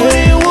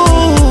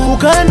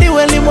kukhala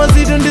ndiwe limwa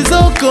zitu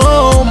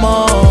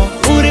ndizokoma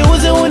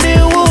uriuze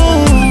undiwu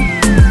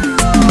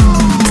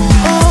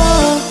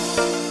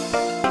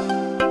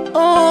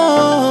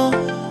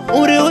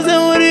uriuze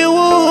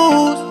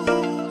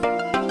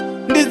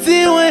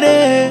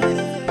ndidziwere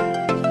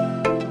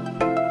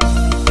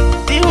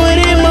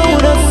diwe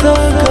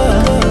maurasaka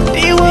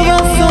diwe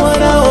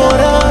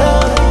masoraora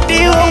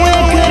diwe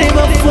wekari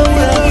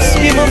mafura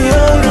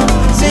imafura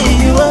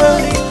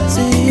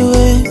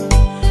siyiwe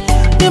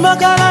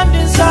ndimakhala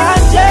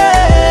ndisanje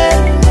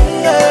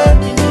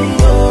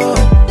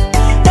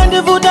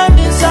tandivuta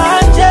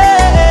ndisanje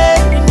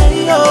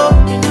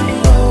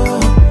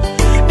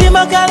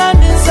ndimakhala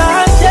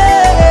ndisanje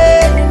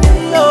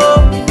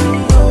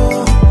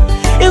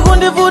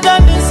ikundivuta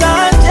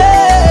ndisanje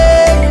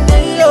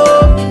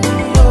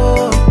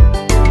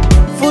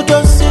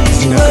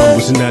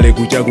zinale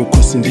kuja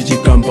kukhosi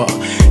ndichikamba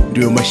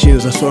ndiyo mashini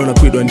zaswana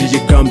kwidwa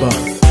ndichikamba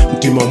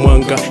mtima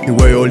mwanga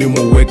iweyo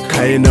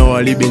ulimuweka ena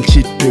walibe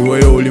ntchito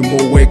iweyo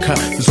ulimuweka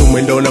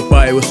zomwe ndaona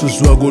paye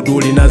wasuziwa kuti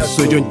uli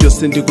nazo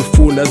chonchonse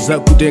ndikufuna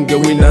zakutenge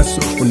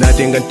winaso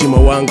unatenga mtima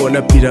wanga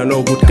unapita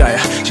nokutikaya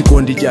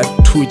chikondi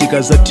chathu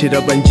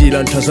chikazathira panjira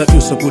anthu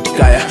azatusa kuti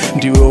kaya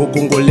ndiwe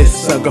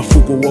wokongolesa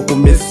kafuko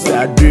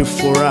wakumesa do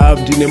for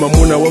love ndine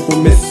mamuna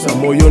wakumesa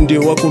moyo ndi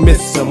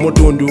wakumesa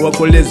moto ndi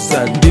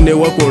wakoleza ndine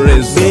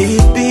wakoreza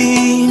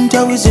baby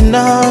nthawi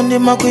zina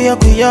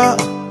ndimakwiyakuya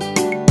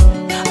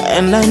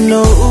and I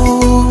know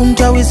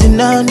mtawi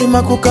zina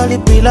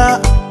ndimakukalipila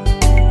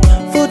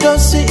futo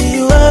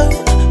siwe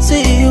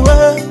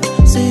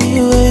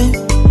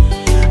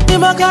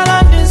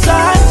ndimakhala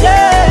ndisanje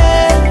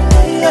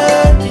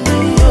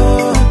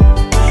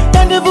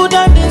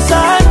tandivuta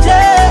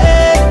ndisanje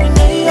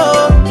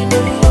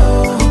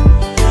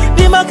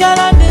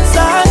ndimakhala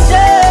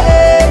ndisanje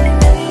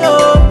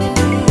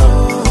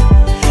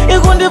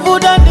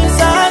ikundivuta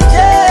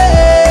ndisanje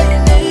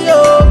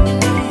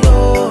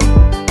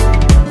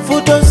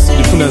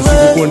ndifuna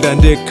zikukonda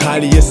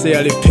ndekhali yese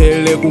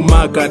yalephele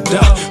kumakata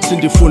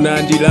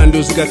sindifuna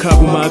ndilando zikakhala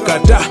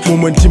kumakata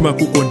momwe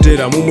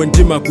ndimakukondera momwe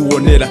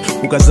ndimakuonera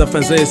ukazafa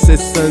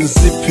nzayesesa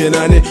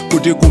nziphenane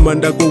kuti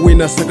kumandako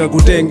wina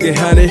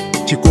sakakutengehane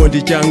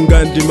chikondi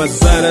changa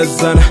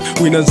ndimazanazana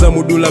wina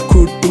nzamudula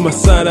khutu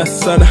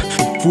masanasana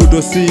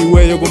fudo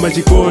siweyo koma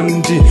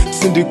chikondi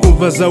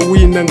sindikumva za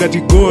wina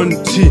ngati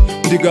gonthi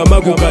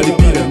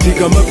ndikamakukalipira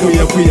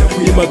ndikamakwiyakwira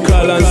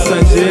imakhala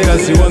nsanje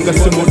kazi wanga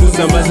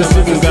simoduza maze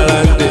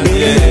sikungalande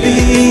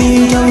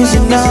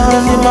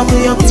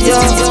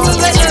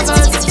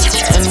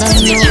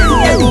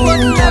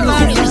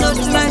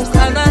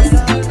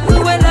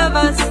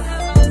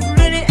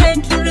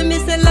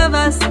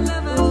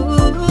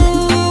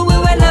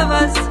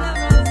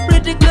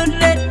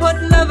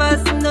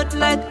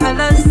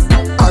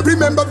I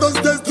remember those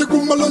days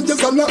tikumalonje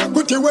sana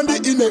kuti wendi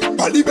ine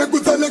palibe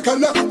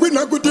kuzalekana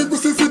wina kuti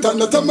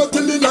kusisitana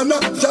tamatililana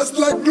just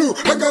like glue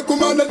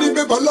akakumana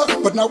dibebala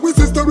but now we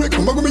historic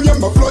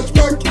maguminyama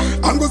flashback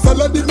ango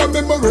saladi my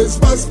memories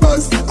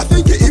fast I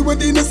think it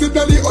went in a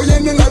signally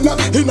oyenelana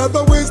in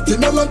other ways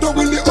tinalando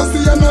willy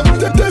oceana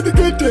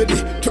dedicated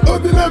to all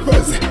the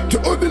lovers to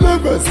all the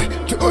lovers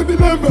to all the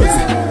lovers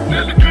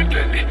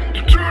dedicated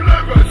to true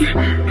lovers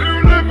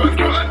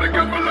to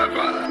undercover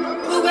lovers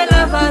we were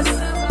lovers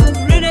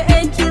really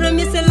ain't true to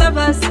miss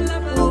lovers we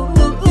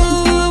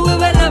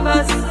were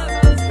lovers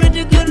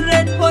pretty good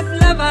red hot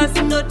lovers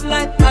not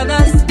like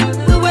others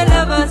we were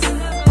lovers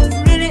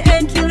really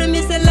ain't true to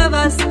miss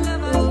lovers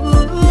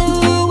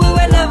we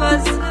were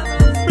lovers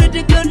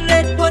pretty good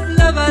red hot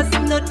lovers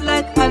not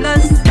like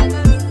others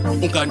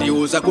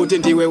unkandiuza kuti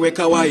ndiwe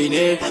weka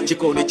waine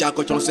chikondi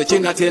chako chonse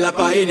chinatela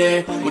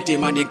paine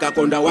mtima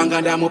ndinkakonda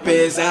wanga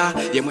ndamupeza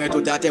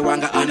yemwetu tate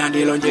wanga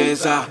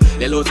anandilonjeza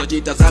lelo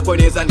zochita zako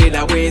neza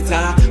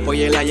ndidaweza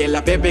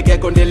poyela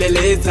pepekeko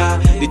ndileleza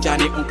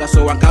ndichani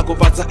unkasowa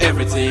nkakupatsa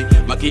everything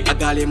maki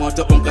agali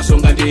moto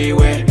unkasunga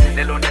ndiwe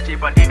lelo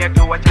ndachipa ndine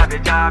tuwa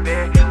chabe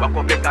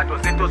wakopekato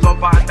zintu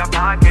zopanda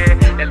pake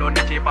lelo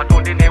ndachipa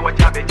tundine wa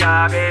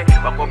chabe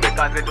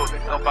wakopeka zintu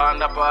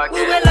zopanda pake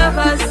we were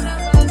lovers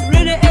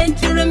really ain't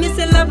true to miss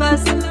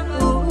lovers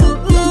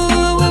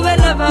we were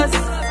lovers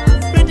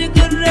pretty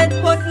good red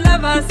hot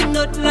lovers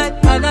not like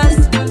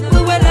others we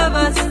were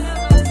lovers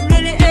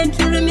really ain't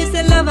true to miss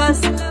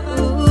lovers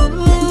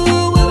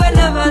we were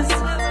lovers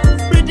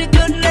pretty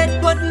good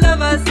red hot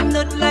lovers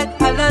not like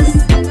others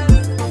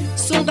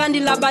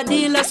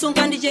badila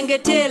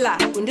sunkandichengetela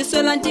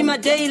kundiswela ntima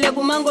deile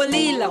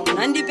kumangolila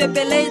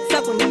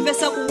unandipepeletsa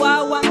kundimvesa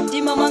kuwawa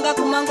mtima mwanga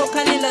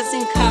kumangokhalila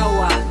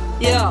zinkhawa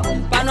yo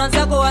pano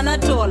anzako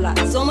wanatola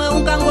zomwe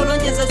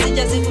unkangolonjeza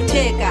zija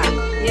zikutheka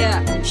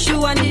yeah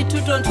shuwa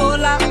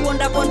nditutonthola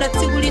pondaponda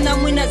tsiku lina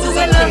mwina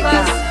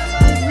zizatheka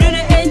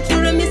really ain't you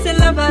me say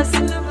lovers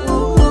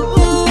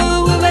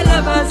we were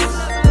lovers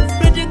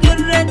pretty good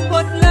red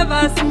hot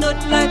lovers not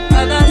like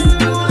others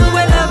we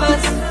were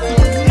lovers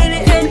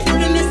really ain't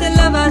you me say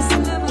lovers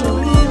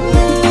we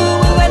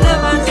were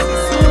lovers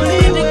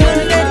pretty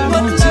good red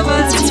hot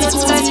lovers not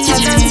like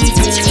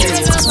others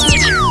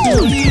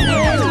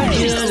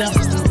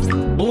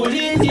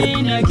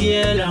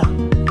Giela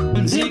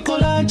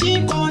Nzikola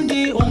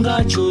chikondi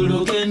unga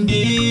chuluke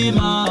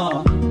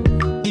ndima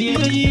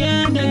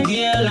Yenda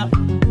giela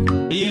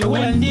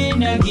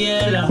Iwendina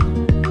giela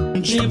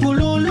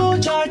Nchipululu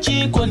cha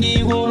chikondi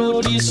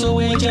Golotiso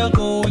wecha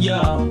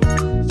kuja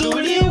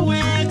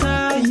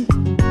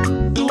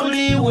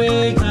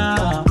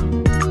Tuliweka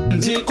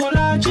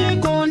Nzikola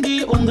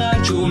chikondi unga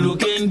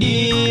chuluke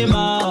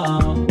ndima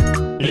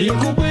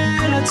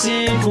Likupela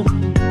tsiku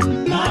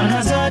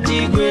Mana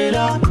zati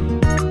gwela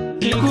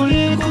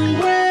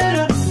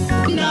Likulikuwela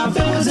na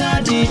feza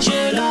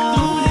tichela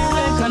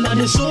Tuliweka na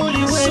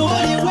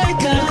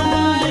desuriweka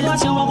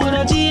Bata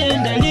wakura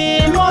tienda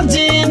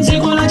limoti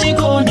Nzikola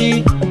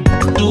chikondi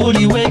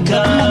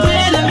Tuliweka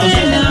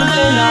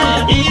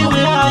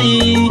Iwe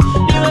hai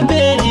Iwe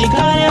pedi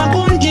kaya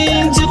kunji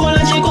Nzikola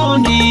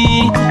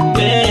chikondi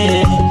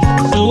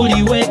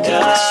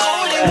Tuliweka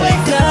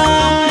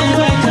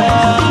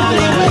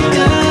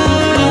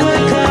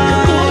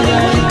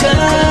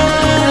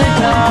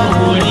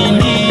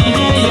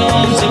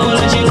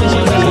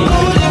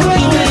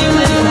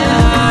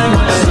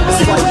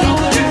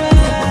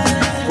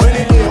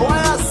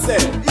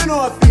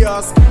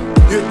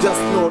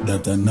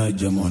that I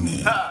need your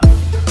money.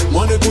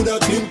 Money coulda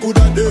clean,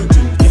 coulda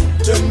dirty.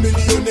 10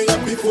 million they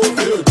have before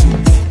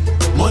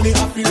 30. Money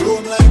happy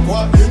roam like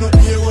what? You not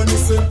hear when you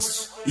say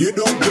you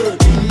don't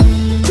dirty.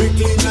 We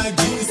clean like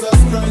Jesus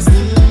Christ.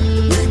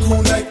 We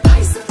cool like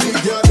ice. We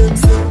got them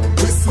say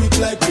we sweet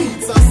like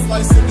pizza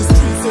slice in the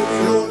streets. So we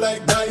roll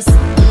like dice.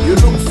 You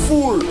look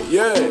fool,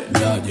 yeah.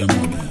 Lord your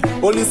money.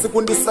 Police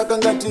kundi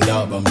sakangati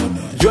Daba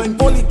money. Join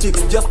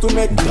politics just to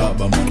make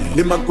Daba money.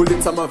 Lima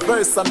kulita my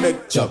verse and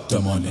make chapter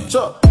money.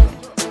 Sure.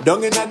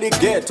 Down in the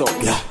ghetto,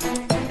 yeah.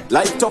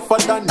 Life tougher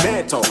than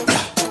metal,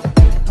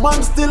 yeah.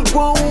 Man still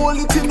go hold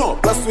it in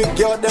up. Plus we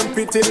got them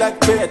pretty like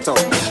petal,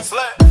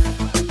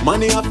 yeah.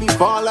 Money happy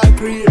fall like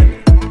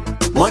rain.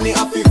 Money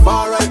happy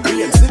fall like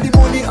rain. See the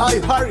money I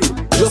hurry,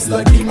 just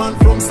like the man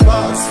from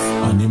stars.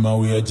 And him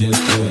we are just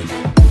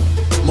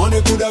dead.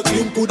 Money coulda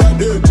clean, coulda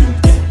dirty.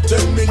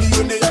 10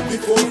 million they have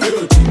before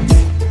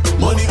 30.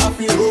 Money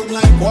happy road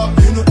like what?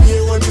 You know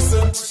hear when you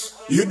say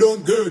you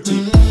don't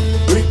dirty.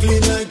 We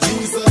clean like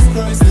Jesus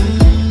Christ.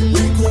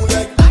 We cool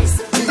like ice.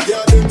 We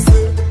got them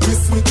say we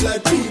sweet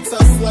like pizza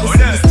slice. In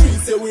the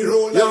streets say we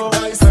roll like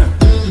dice.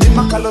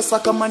 Makalo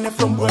saka money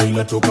from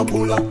Boila to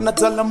Kabula.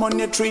 Natala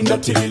money train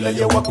that tilila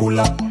ya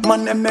wakula.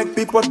 Money make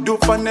people do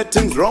funny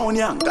things round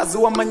ya. Kazi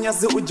wa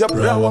manyazi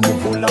ujabra wa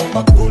mukula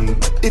makul.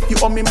 If you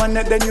owe me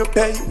money then you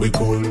pay. We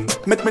cool.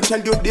 Make me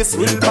tell you this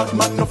real bad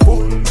man no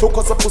fool.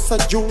 Focus up for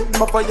June.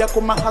 Mafaya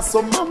kuma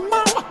haso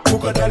mama.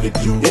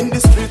 In the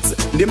streets,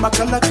 the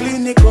makala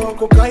clinico,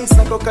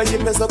 kokaisa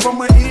kokayipesa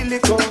komwe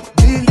iliko,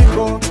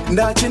 iliko,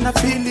 ndachi na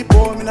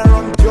Filipo, mina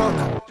run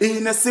joke,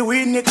 inesi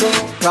winiko,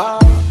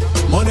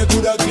 money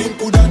coulda clean,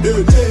 coulda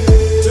dirty,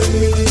 10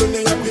 million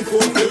they have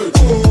before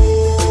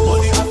 30.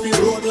 Money happy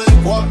road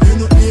like what? You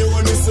know hear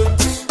when you say,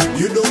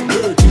 you don't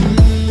dirty.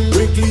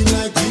 We clean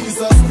like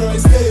Jesus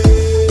Christ,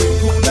 we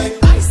cool like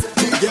ice,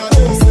 we got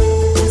us,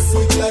 we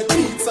sweet like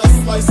pizza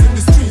slice in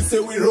the streets, say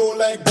we roll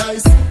like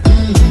dice.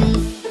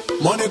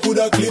 Money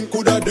coulda clean,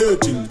 coulda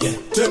dirty, yeah.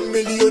 10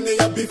 million they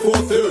have before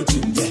 30,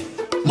 yeah.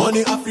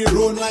 Money happy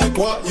run like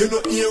what? You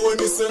know hear when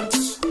you say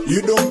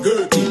you don't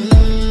dirty.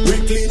 We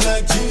clean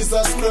like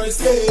Jesus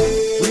Christ,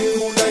 yeah. We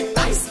cool like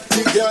ice,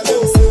 we got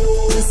them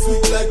say we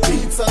sweet like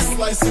pizza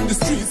slice in the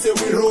streets, yeah.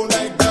 We roll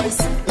like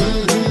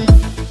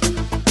dice.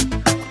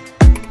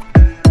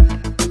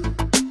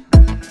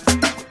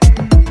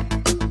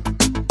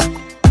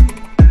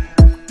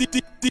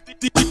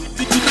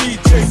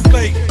 DJ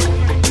Slate.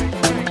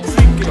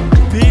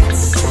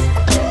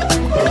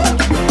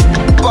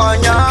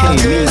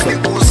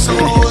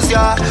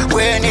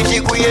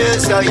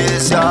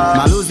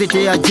 Maluzi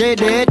tia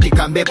jede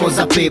tikambepo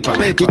za pepa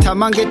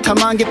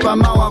Kitamange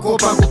pama wako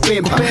pa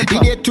kupempa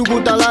Ije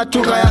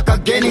tukutalatu kaya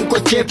kageni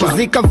nkochepa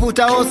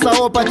Zikavuta osa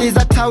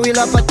opatiza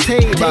tawila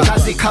pateiba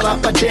Kazi kala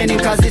pateni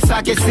kazi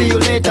sake see you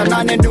later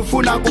Nane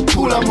ndufuna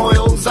kupula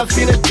moyo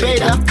uzafile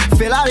beta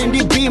Ferrari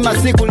ndi bima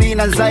siku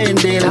lina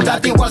zaendela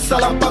Ndati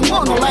wasala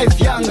pangono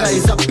life yanga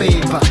is a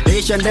paper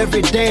Each and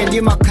every day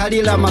ndi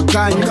makalila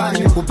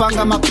makanyo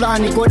Kupanga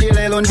maplani kodi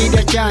lelo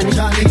ndide chani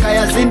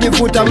Kaya zindi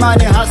vuta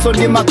mane haso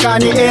ndi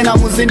makani Ena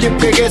muzindi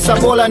pegesa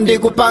bola ndi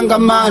kupanga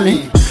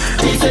mani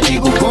ise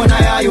tikugona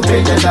yayo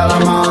peja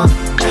ndalama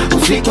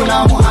usiku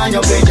na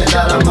muhanyo peja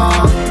ndalama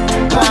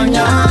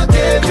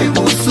panyake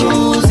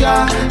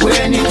vikusuzya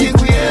weni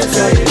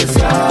tikuyesa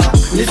yesa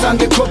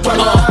nisange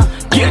kopala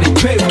get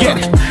it baby get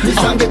it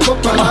nisange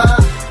kopala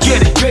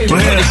get it baby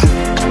get it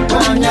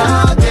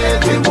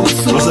panyake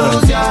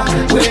vikusuzya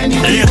weni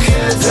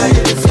tikuyesa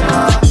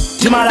yesa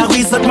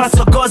timalakwisa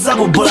timasokoza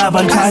kubola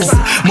pantazi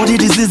muti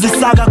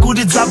tizizisaka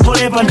kuti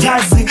dzapole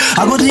pantazi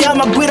akuti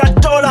amagwira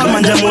dola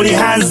manja muli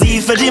hanzi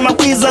ife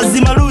timakwiza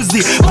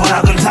zimaluzi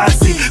bola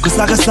pantazi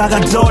kusakasaka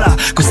dola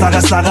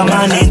kusakasaka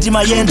mane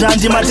ndimayenda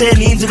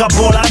ndimateni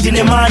ndikabola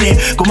ndine mane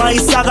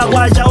kumayisaka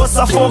kwacha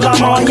osafoka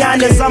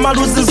mawanyane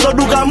zamaluzi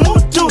zoduka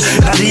mutu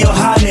ngati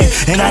yohane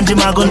ena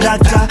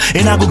ndimakondakta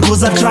ena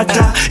kuguza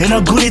trakta ena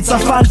gulitsa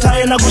fanta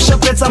ena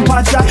kushepetsa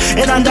mpata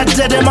ena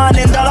ndatete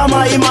mane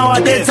ndalama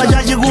imawadetsa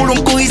chachikulu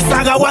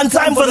mkuisaka one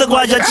time for the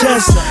kwacha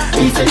chesa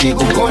ise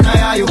tikugona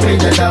yayo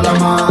peja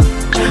ndalama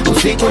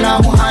usiku na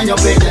muhanyo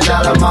peja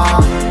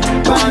ndalama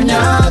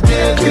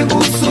panyake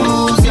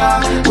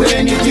vikusuzya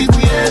weni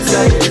tikuyesa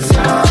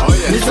yesa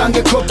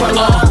nisange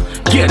kopala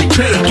get it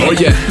baby oh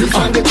yeah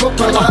nisange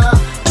kopala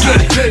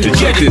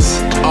get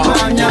this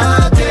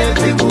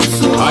panyake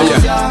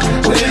vikusuzya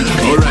weni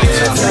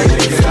tikuyesa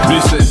yesa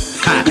listen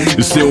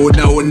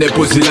siunaone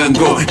pozi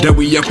lango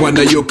dawi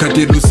yakwana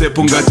yokati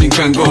lusepo ngati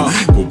nkango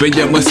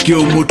kupenja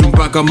masikio mutu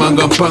mpaka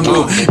manga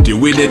mpango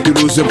tiwine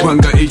tiluze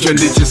mpanga icho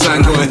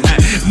ndichisango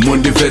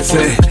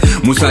mundivetse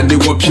musandi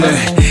wopye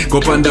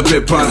kopanda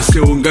pepa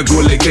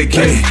siungagule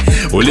keke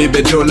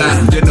ulibe dola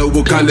ndena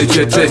ubukale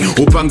chete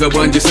upanga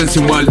bwanje sensi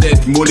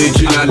mwalet muli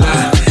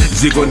jilala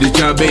ziko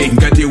ndichabe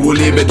ngati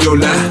ulibe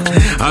dola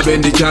abe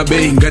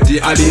ndichabe ngati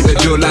alibe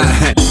dola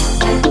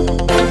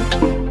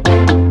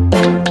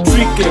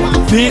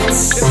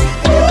Beats.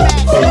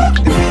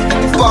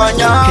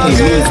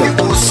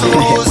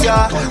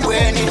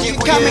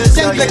 Come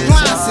extend the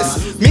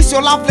glasses, miss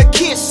your lovely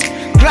kiss.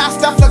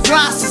 Glass after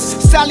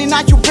glasses, selling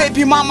at you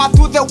baby mama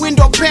through the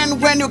window pane.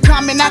 When you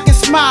come in I can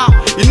smile.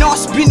 You know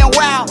it's been a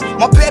while.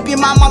 My baby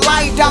mama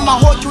lie down, I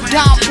hold you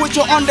down, put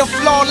you on the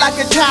floor like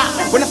a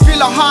child. When I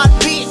feel a heart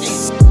beating,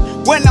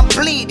 when I'm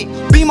bleeding,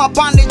 be my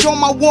bandage on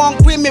my warm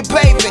creamy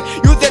baby.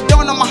 You the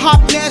dawn of my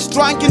happiness,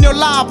 drunk in your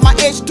love. My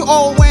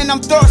H2O when I'm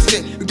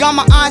thirsty. You got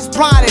my eyes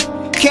blinded,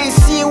 can't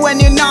see when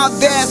you're not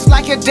there. It's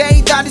like a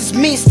day that is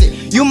misty.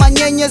 You my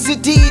nyanya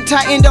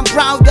zidita and I'm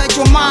proud that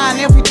you're mine.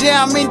 Every day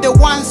I'm in the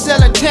one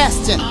cellar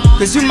testing,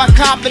 cause you my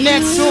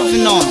cabinet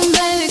soothing on.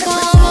 Baby,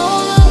 come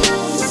over.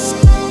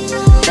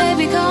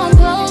 Baby, come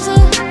closer.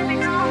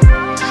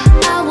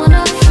 I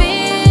wanna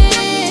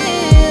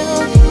feel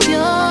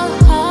your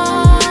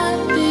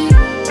heartbeat.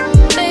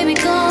 Baby,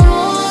 come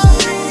over.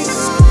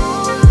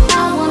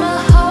 I wanna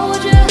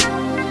hold you.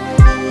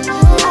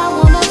 I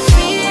wanna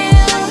feel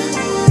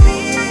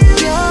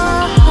your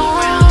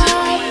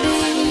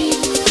heartbeat.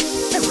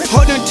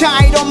 Holding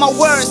tight on my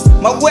words,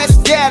 my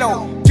West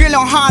ghetto.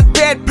 Feeling hard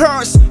bed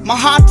purse, my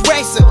heart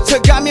racing. So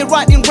got me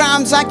writing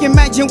rhymes I can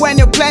imagine when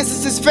your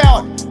glances is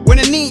felt. When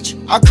I need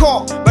you, I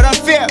call, but I'm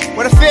fair.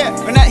 What I fear,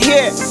 we're not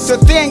here. So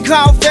thank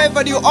how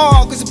favored you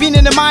are, cause been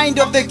in the mind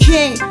of the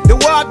king. The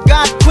world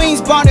got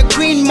queens, born a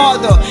queen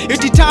mother. You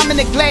determine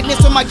the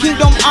gladness of my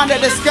kingdom under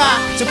the sky.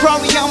 So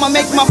probably I'ma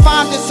make my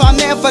fountain so I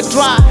never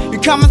dry. You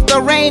come with the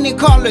rainy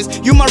colors,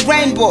 you my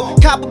rainbow.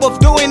 Capable of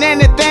doing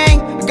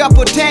anything, you got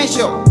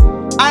potential.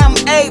 I am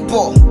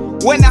able.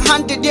 When I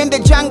hunted in the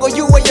jungle,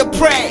 you were your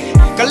prey.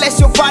 Caress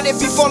your body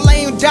before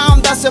laying down,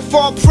 that's a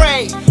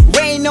foreplay.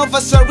 Reign over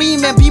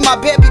Sarim and be my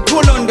baby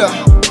Kulunda.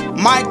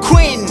 My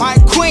queen, my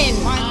queen,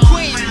 my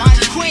queen, my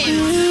queen.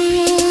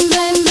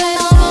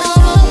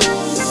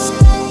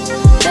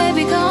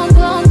 Baby, come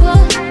closer.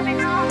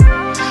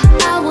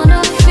 I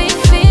wanna feel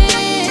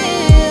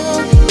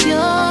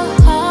your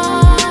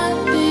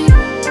heartbeat.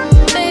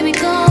 Baby,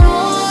 come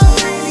over.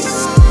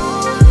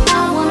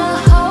 I wanna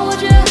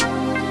hold you.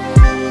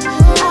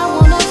 I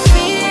wanna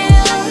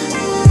feel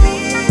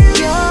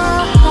your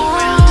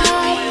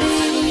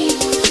heartbeat.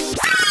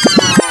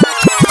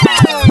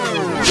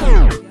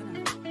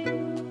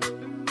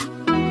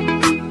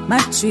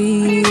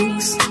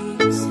 Matrix.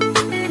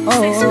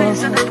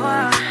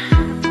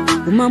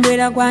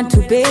 Umambwera kwantu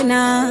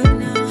pena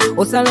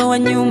osalowa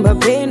nyumba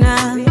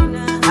pena.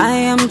 I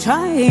am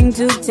trying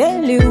to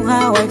tell you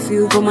how I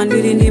feel. Koma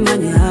ndiri ndi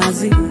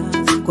manyazi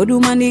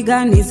koduma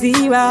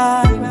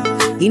ndiganiziva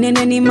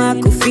inene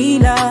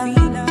nimakufila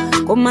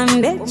koma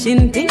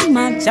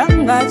ndechintima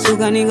changa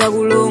chukanika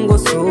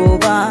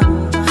kulongosoba.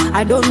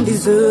 I don't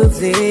deserve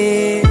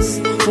this,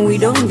 we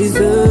don't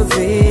deserve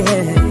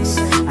this.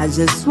 I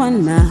just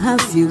wanna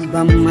have you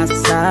by my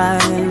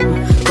side.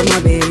 Come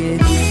on, baby.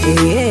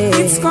 Yeah.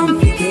 It's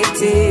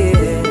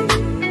complicated.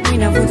 We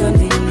never done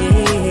it.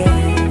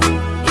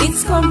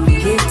 It's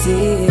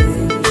complicated.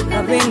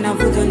 I've been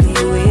never done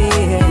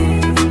it.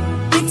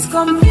 It's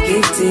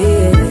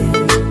complicated.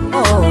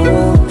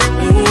 Oh,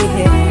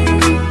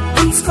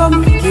 yeah. It's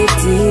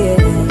complicated.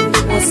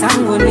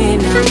 Osangone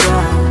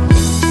nanga.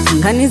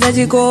 Ngani za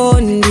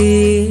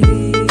jikondi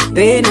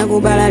pena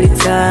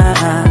kubalalitsa.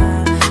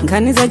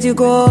 nkhani za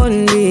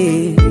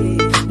chikondi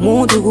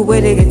mutu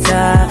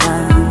kubwereketsa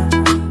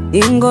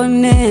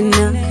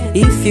ingonena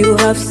if you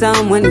have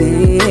someone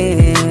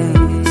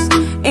else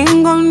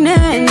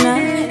ingonena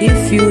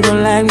if you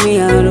don't like me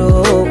at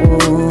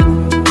all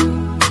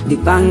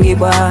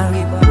ndipangibwa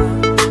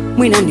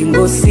mwina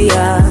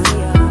ndingosiya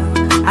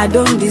I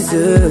don't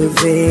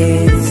deserve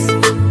it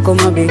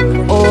come on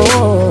babe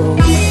oh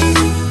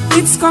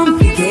it's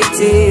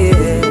complicated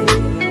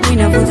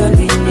mwina vuto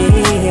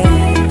ndine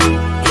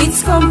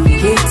it's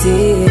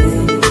complicated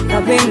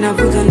kabena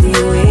vuto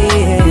ndiwe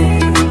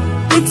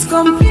it's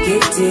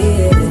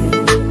complicated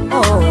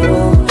oh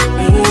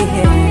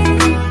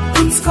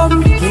yeah it's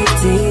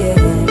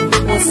complicated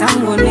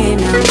wasango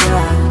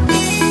nenanga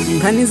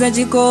nkhani za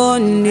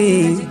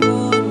chikondi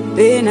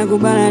pena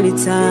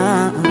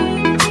kubalalitsa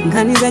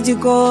nkhani za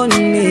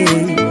chikondi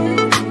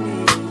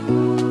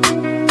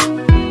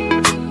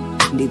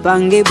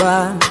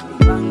ndipangibwa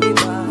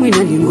mwina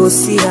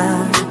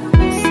ndingosiya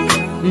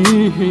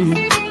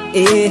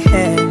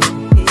yeah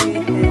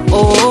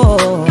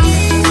oh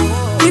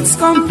it's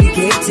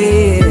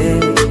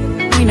complicated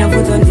mwina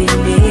vuto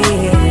ndine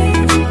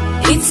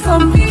it's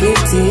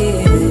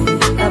complicated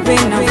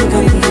kapena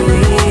vuto ndiwe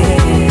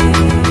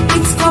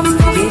it's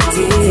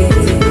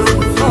complicated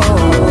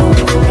oh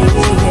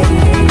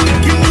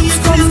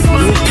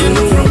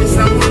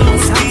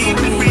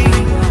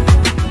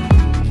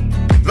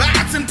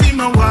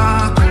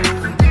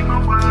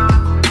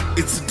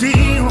it's a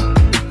deal.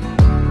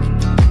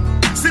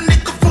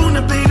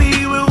 Sinikufuna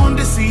baby, we won't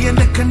see and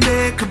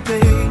kandeka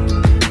babe.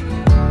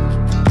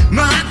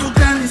 Mako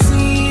gani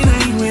sina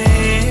iwe,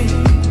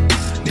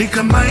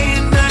 dika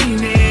maenda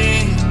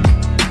ine.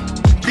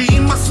 Di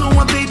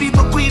masowa baby,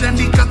 bakwira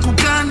dika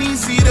kugani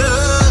zira,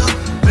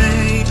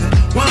 baby.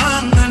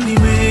 Wanga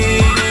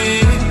niwe,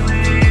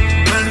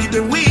 bali be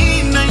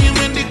wina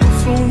iwe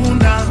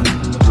ndikufuna.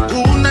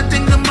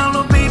 Unatenga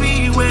malo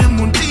baby, we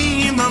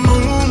muntima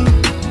mungu.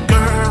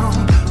 Girl,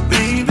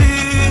 baby,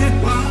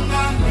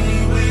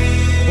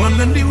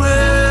 wanga niwe,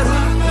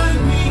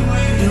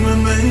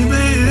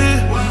 baby.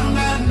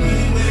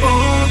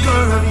 Oh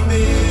girl,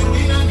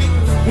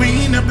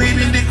 wina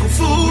baby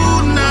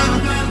ndikufuna.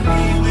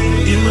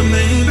 Iwe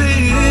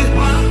baby,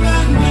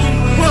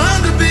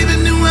 wanga baby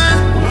niwe.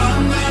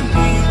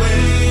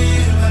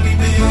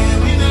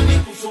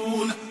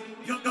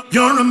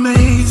 You're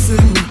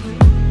amazing,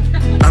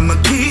 I'ma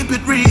keep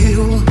it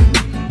real.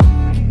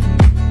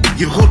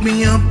 You hold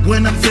me up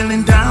when I'm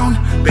feeling down,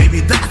 baby,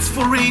 that's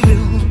for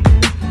real.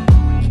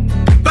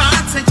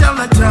 But say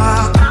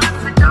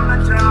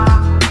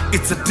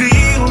it's a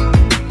deal.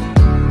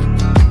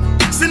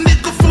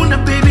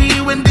 Sinikufuna baby,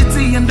 when it's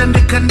the end and the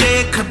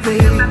kandeka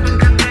baby.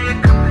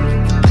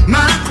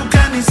 Mako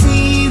kani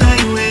sina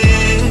iwe,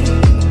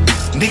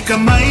 ndika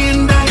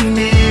maenda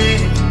ine.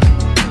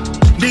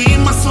 Di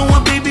masowa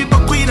baby,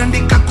 bakwira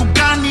ndika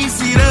kugani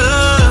zira.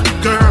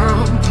 Girl,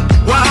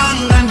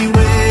 wanga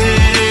niwe,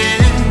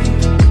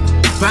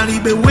 bali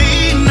be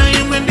wina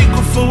iwe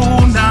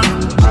ndikufuna.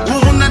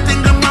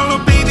 Unatenga malo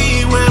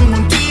baby, we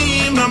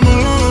muntima mu.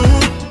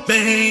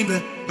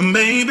 Baby,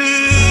 baby,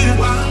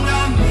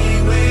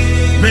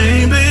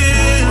 baby,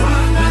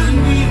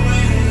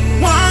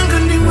 wanga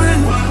niwe.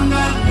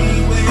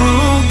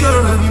 Oh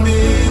girl,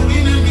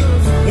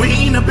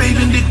 wina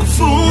baby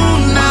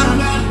ndikufuna.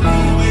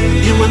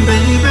 You and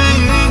baby,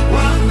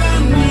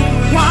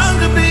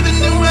 wanga baby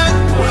niwe.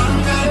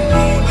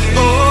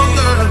 Oh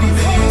girl,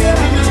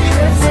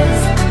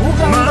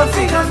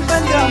 ukangafika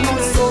mbanja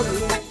musoro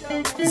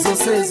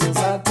zose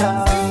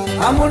zizata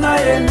amuna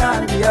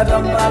yena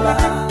ndiyatambala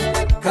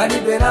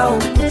kalibera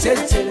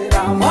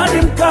ukuchechelera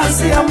mwali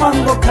mkazi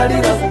amango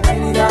kalira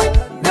kupirira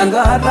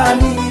nanga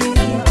hatani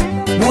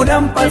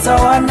muda mpatsa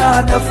wana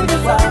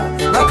adafufa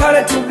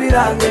bakale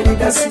tubirange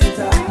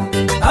lidasita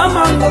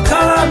amango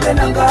kalambe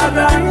nanga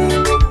hatani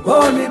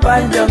boni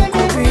banja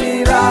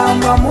nkupirira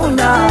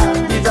mamuna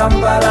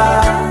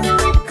nditambala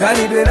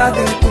kalibera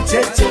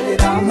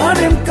kuchechelera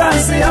mwali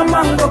mkazi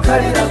amango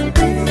kalira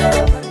kupirira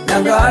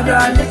nanga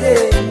hatani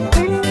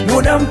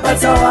muda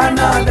mpatsa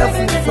wana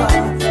adafufa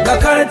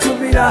bakale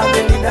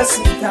tubirange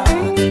lidasita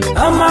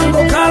amango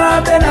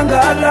kalabe nanga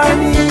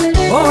hatani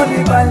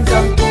boni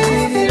banja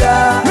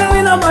nkupirira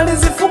mwina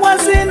malizifugwa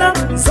zina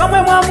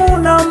zomwe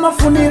mwamuna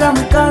mafunira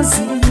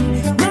mkazi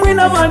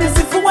mwina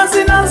malizifugwa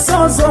zina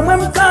zomwe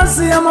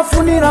mkazi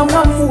amafunira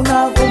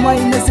mwamuna koma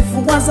ine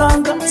zifugwa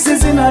zanga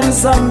sizinali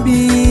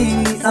zambiri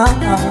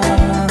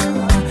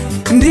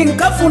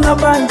ndinkafuna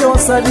banja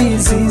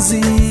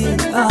osalizizi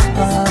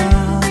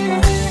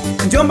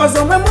njomba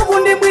zomwe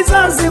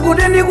mukundibwizazi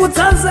kuti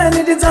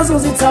ndikutsanzeni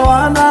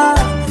tidzazuzitsawana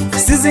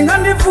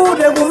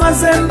sizingandivude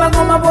kumazemba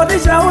koma poti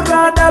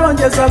chauta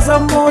adalonjeza za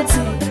mmodzi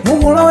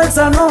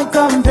mukulowetsa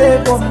nokha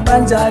mphepo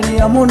mbanjali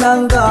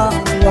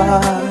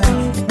yamunangawa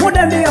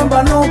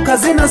mudandiyamba nokha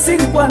zina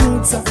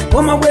silikwanitsa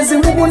koma bwezi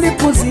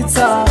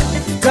mukundiphunzitsa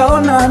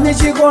taonani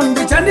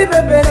chikondi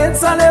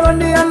chandipeperetsa lero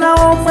ndiyana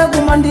omwe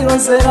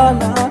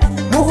kumandilonzerana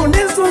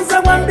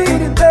mukundizunza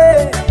kwambiri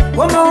pe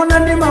komaona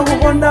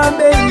ndimakukonda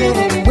bene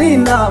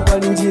mwina kapena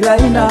pali njira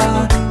ina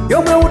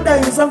yomwe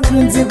udayuza kuti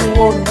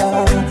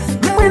nzikuona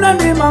mwina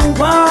ndi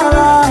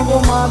mangwala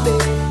komabe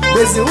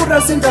bwezi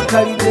utasintha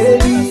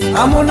khalideli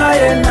amuna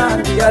yena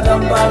ndi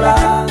atambala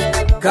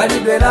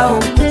khalidwe lawo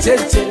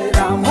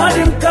kuchecherera mwati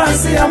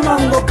mkazi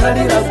amango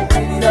khalira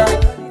kupirira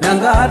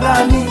nanga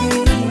adani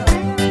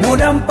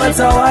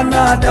mudampatsa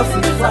wana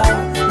adafifa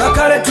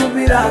ngakhale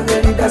thupi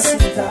lake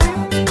lidasintha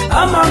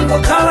amango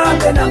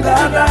khalabe nanga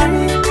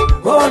adani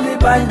kodi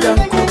banja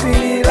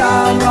nkupirira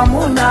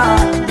mwamuna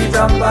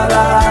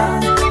nditambala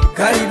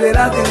khalidwe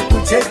lake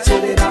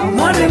kuchecherera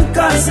mwati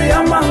mkazi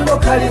amango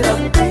khalira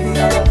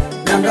kupirira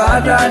nanga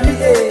adani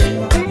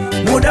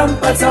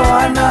mudampatsa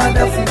wana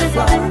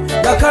adafifa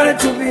ngakhale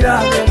thupi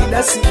lake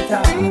lidasintha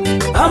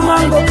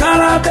amango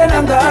khalabe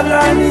nanga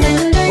adani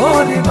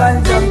kodi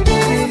banja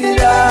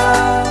nkupirira.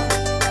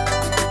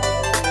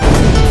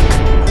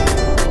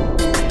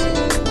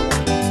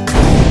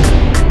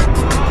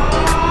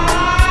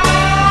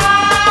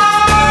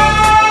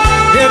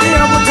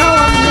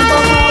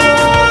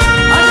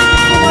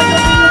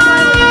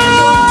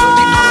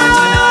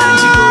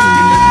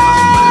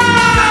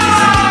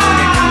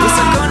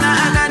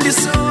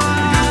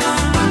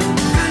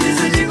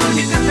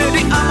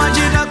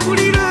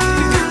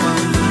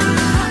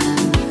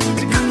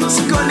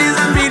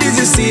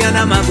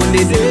 Siana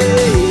makondede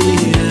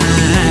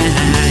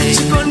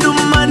Chikondo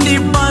mandi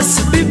boss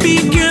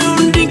baby girl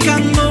think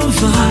I'm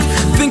over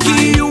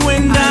thinking you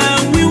and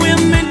I we were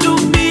meant to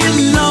be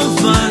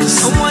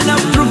lovers I wanna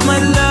prove my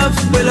love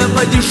bela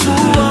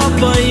bajifuwa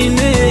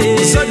paine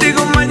Sodi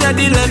kumanya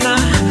dilana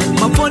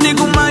maponi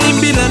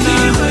kumaimbilana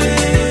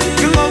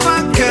Kingo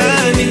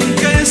bakani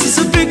kaya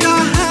sisupika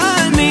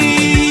hani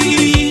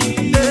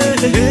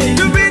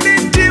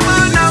Tubini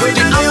timana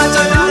wija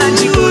amatadala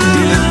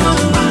chikondi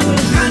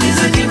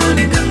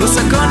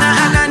Usakona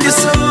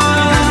anandisoa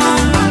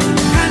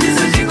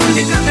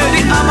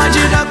Eri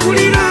amajida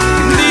kulira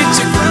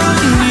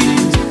Ndichikoni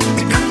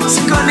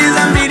Sikoni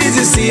za mbili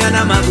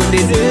zisiana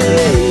magundide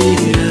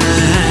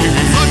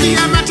Odi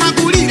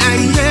amatakulira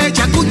iye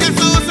Chakuja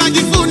sosa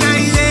jifuna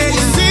iye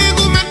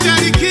Usiku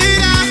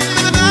matarikia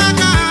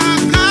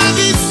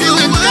Kagisi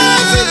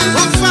wekazi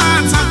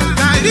Ufata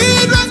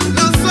Kalidwa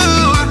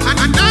Nosoa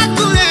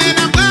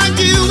Anakulena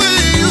Bwaji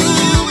weyu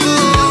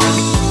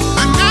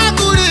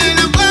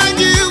Anakulena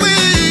Bwaji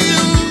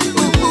weyu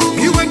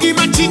Iwe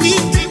ngima chini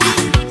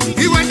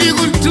Iwe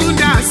ndigu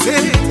ntunda se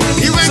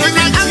Iwe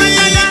ngima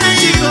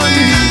chini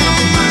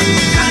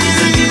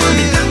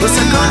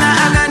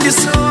Usakona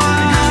anandisoa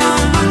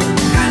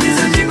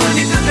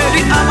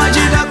Eri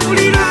amajida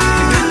kulira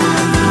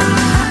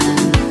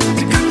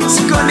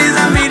Sikoni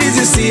za mbili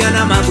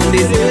zisiana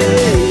magundide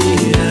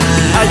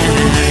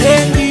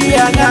Ayuheni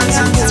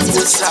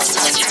ananzimusa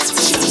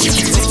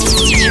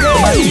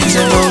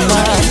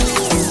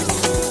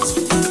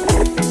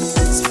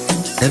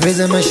There is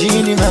a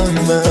machine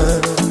mama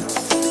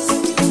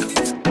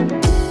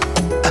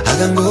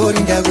Akangori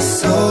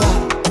ndagusoa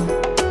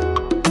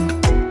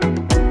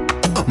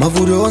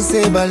Mavuro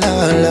onse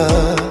balala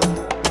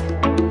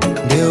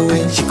There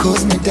when she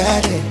calls me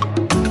daddy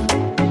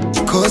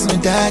She calls me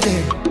daddy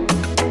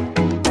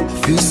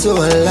I feel so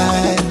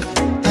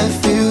alive I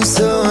feel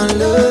so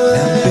alive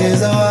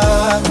Nampeza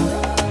wangu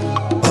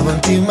Wama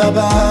mtima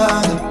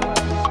banga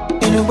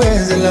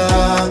Inubwenze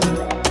langa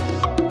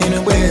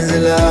Inubwenze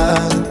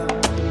langa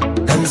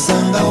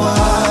Namsanga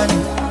wani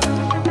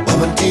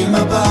Wama mtima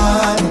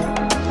banga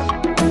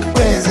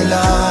Bwenze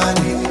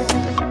lani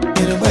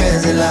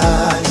Inubwenze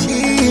lani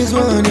She's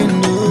one in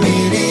a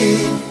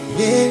million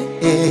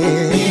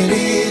Yeah,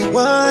 million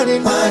One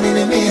in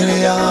a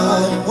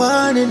million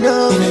One in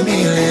a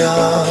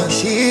million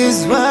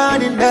She's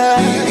one in a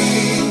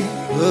million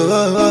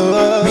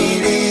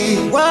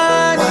Million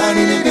One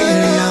in a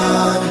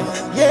million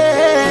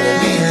Yeah,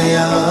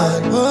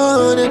 million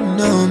One in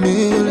a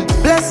million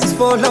Blessings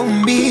fall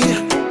on me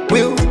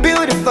We'll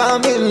build a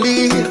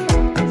family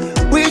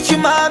With you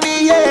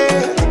mommy,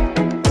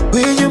 yeah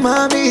With you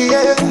mommy,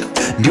 yeah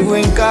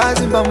Niwe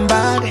nkazi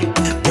mbambane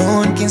No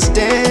one can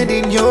stand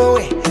in your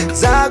way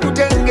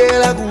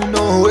Zakutengela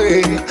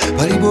kunowe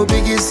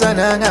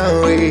Palipopikisana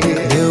nawe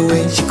The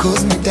way she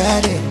calls me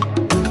daddy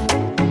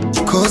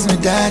She calls me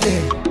daddy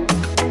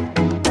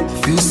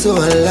I feel so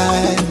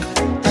alive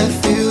I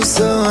feel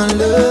so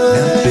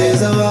alive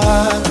Nampeza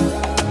wangu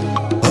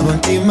Wama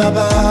mtima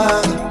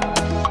banga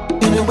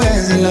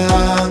Inubwenze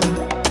langa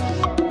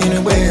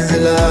Inubwenze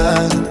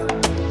langa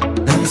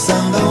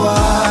Namsanga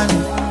wani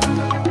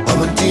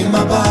Wama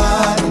mtima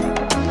bani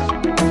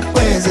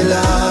Bwenze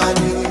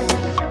lani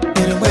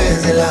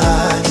Inubwenze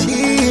lani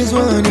She's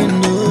one in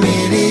a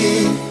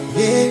million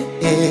Yeah,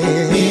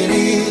 yeah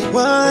Million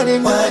One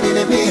in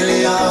a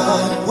million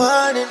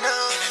One in a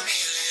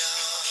million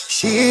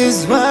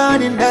She's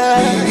one in a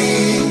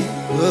million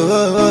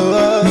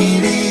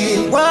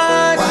Million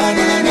One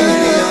in a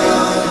million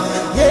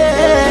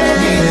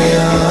Yeah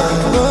Million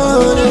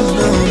One in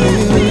a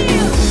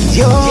million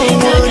You're one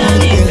in a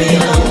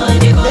million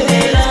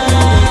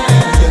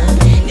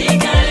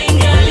Nikali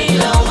ngali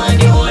la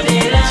wadi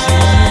hodera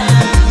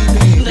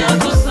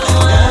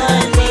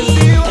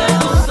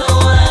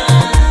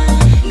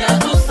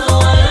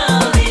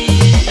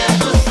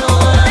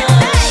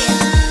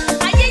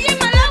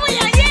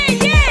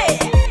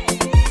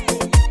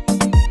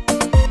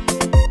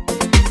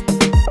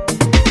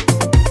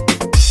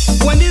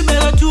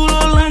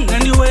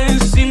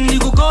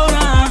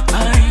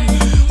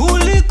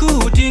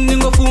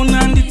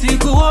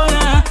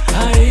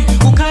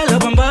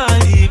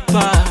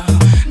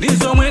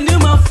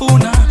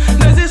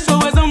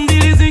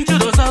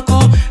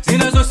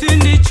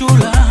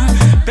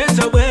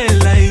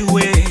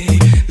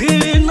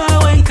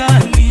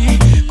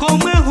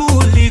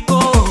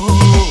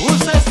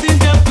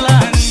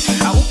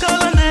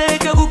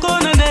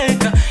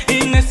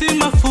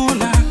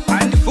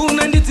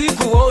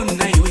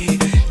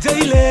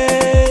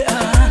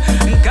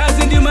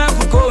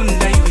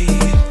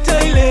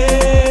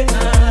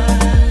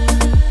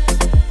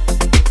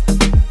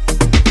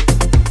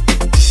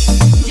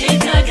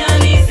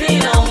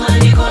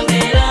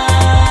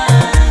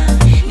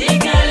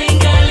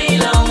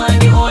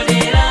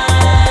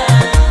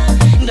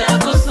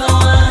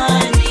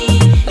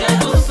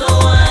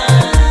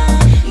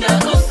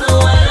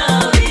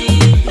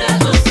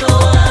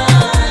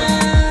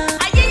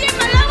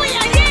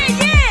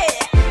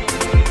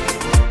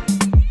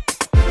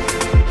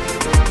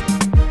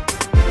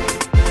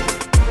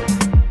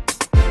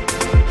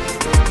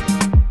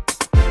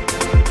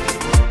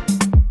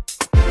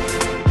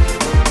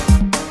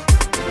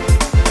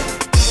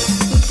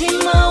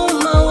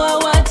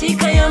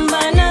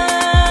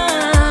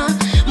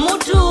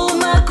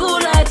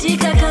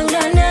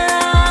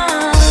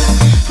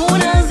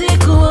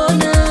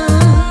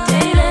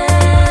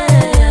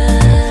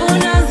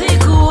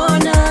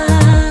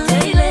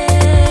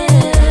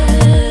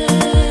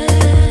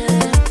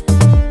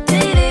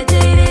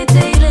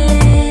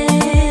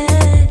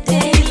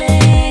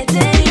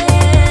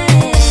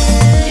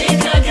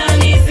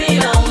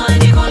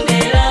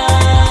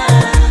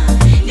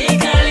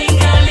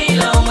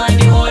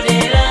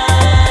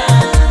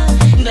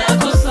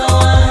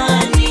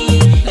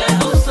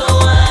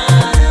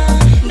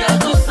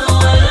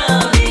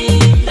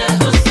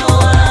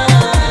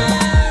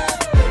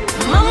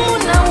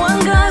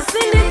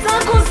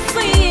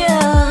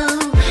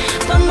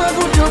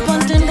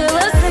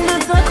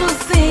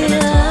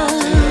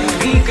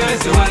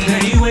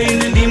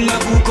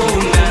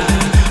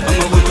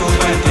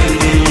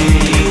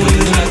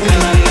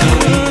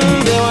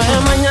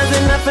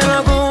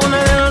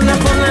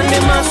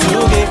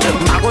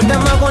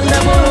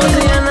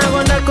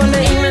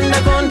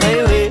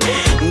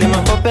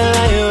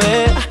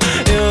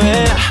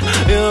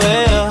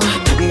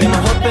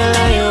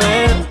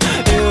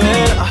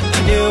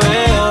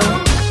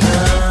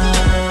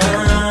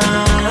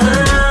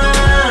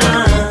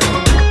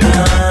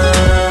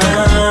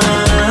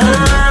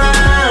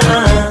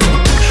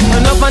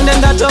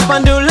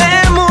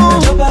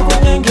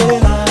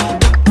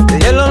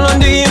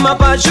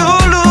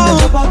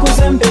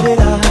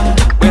kupempelera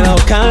bwera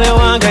ukhale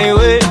wanga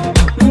iwe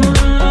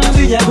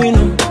zija bwino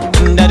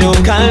ndati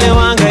ukhale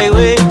wanga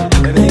iwe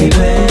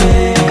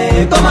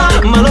baby koma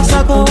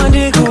malosako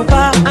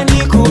andikupa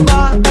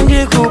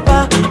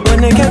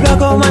onekebwa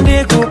koma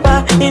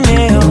andikupa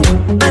ineo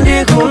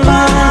andikupa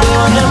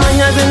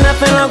yamanyazi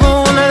ndafela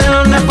kuuna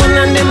lelo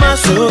ndafuna ndi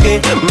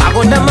masuke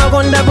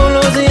makonda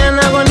buluzi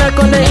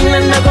yanakonda ine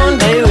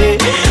ndakonda iwe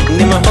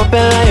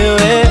ndimahopela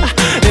iwe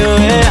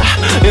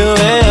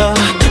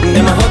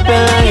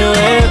ndimahopela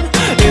iwe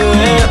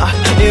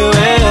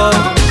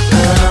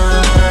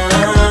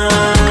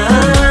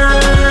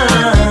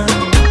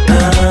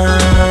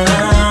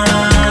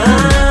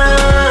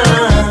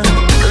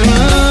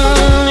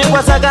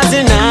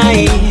kwasakazi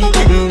nayi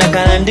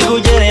ndakhala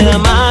ndikujerera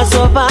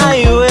maso pa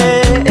iwe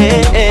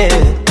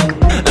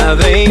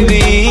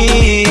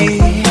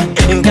baby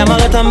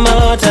nkamalota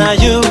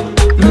you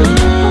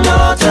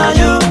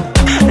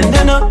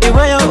ndeno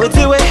iweyo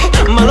utiwe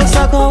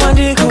malosako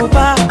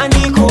andikupa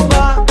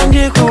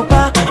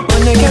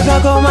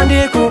onekebwako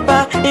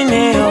mandikupa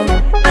ineo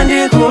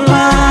andikupa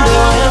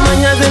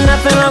yamanyazi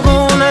ndafela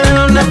kuuna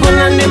lelo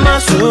ndafuna ndi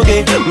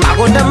masuke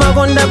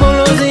makonda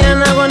buluzi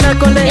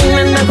yanakonda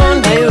ine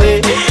ndakonda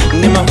iwe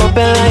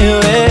ndimahopela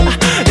iwe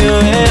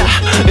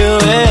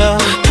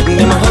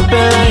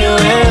ndimahopela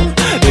iwe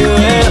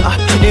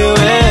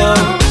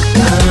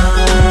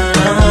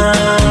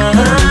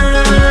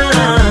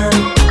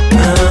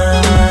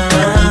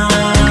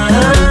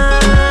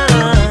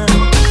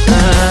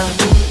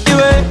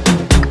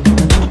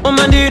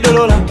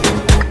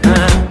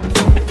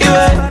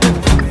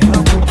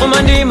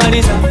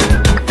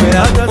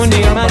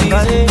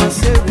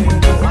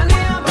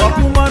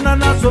wakumana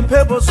nazo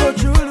mphepo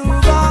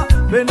zochuluka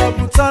pena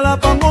kutsala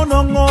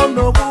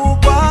pang'onong'ono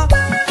kugwa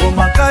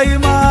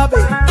komakaimabe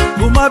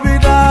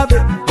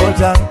kumapitabe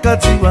koja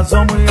mkadziwa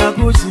zomwe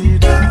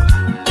yakuchita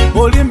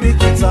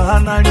olimbikitsa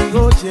hana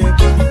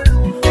liyochepa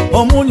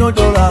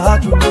omunyodola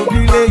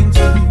hatulukile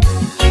njini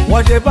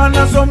wachepa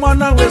nazo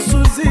mwana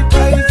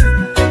wesuzita izi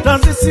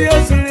tazisiye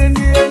zili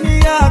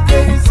ndiyeni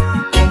yake izi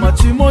koma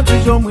chimodzi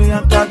chomwe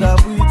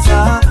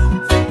yankadabwitsa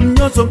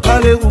mnyozo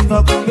mkhale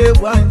ungakule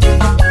bwanji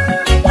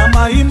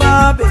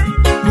amaimabe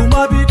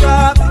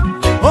kumapitabe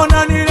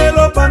onani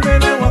lelo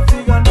pamene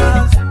wafika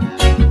nazo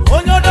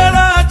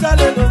onyodola ata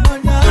lelo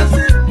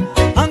manyazi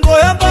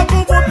angoyamba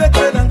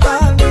kumupekera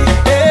nkani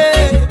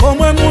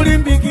pomwe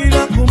mulimbikira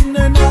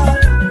kumnena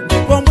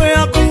pomwe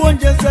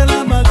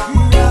akuwonjezera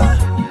magia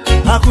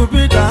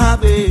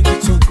akupitabe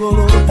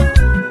kitsogolo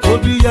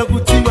kodi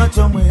yakutiwa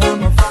chomwe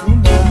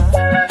amafuna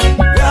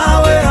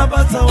yawe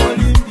apatsa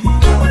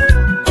olimbira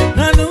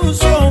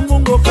nanuso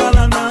mungo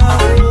kala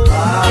nawo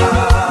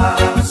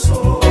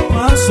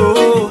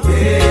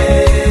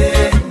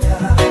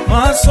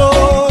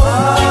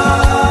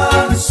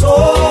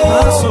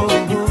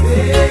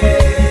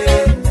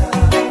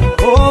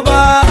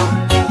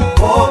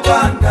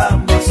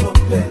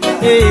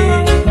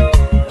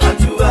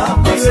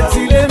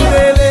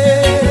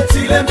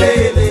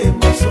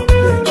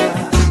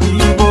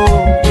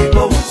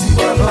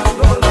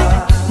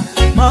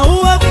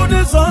maua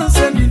kuti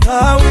zonse ndi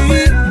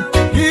nthawi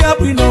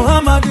iyabwino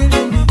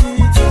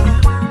amadilimbikitsa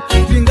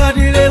kuti ngati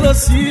lelo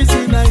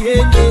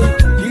sizinayende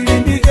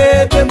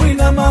ilimbikebe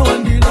mwina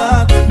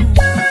mawandilatu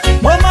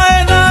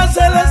momaena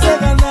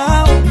azelezeka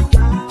nawo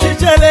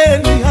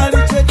chicheleni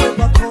halichete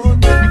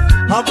pakondo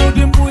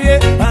akuti mbuye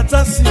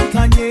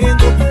adzasintha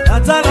nyengo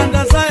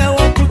adzalanda zaya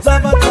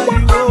wakudzapata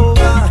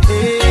iwowa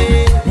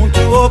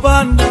munthu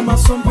wopanda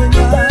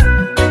masomphenya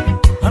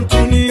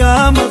antuni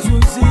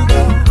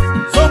amazunzika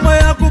zomwe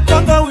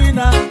yakupanga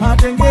wina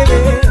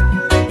atengere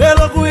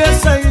lelo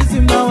kuyesa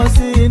izi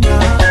mawazina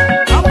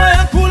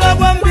amayankhula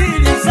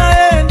kwambiri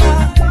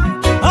zaena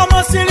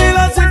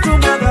amasilila zinthu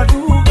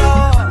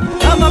ngakaduka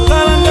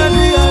amakhala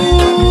ngati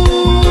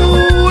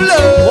yalikule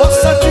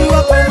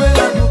osatiwa pomwe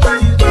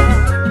yakupita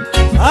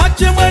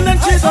achimwene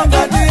ntchito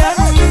ngati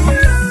yani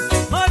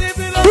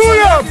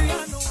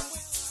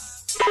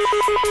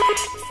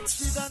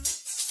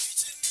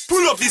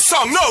Pull up this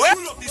song now, eh?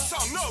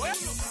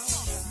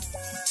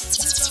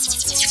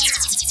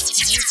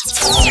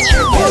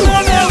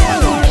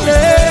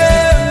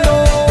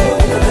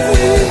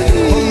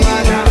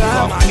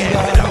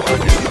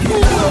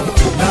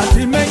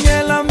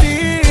 Natimenyela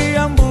mbiri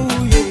ya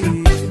mbuye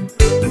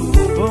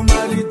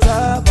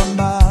omalita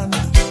pambana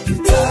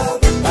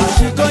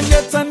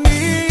achikonjetsa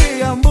ndi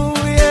ya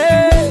mbuye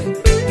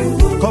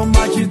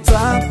koma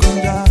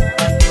chitakonja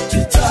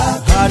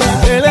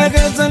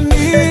alipelekeza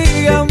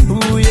ndi ya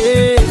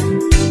mbuye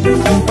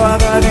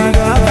mpaka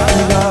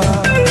liganga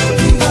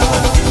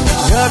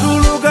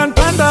yaduluka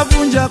ntanda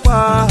vunja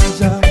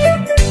kwaja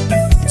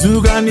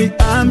dzukani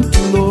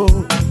amtulo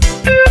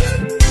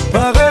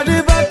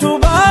pakati patu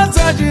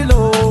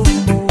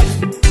badzachilombo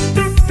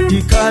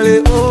tikale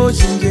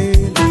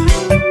ochenjera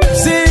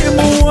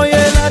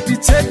simuwoyera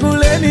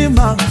titsekuleni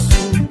maso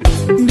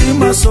ndi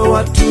maso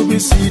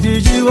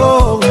watubisidi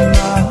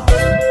chiwona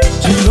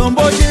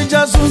chilombo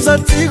chichazunza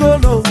dziko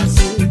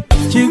lonse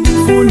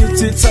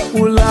chikufunitsitsa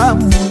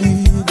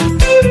ulamuliro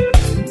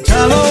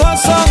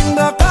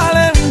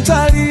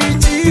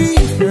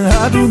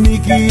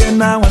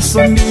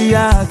masondi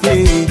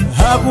yake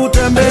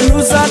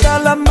hakutembenuza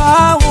dala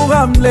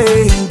mauga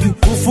mlengi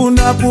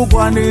kufuna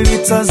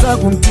kukwanilitsa za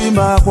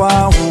kumtima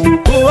kwawo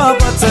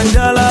kuwapatsa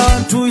njala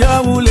wantu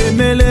ya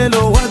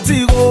ulemelelo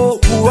wadziko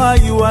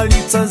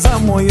kuwayiwalitsa za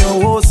moyo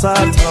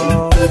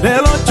wosatha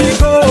lelo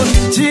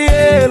chikondi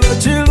chiyelo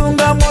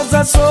chilungamo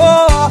za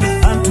soa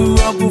antu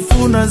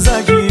akufuna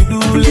za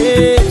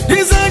chidule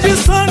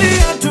disajisoni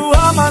antu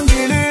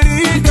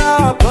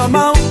amangililika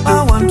pamau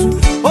awantu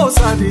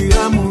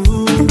osadira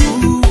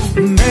mulungu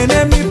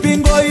mene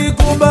mipingo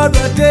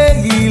ikubadwa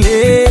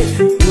teile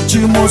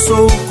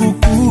uchimoso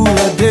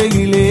ukukula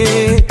teile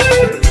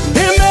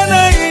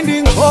imene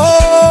indi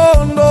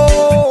nkhondo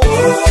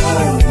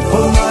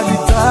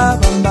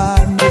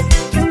omalitabambana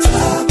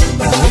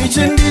ichi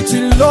ndi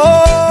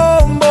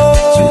chilombo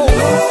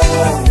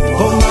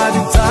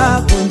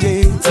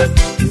omalitakonjetsa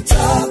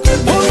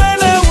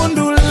umene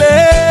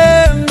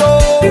undulendo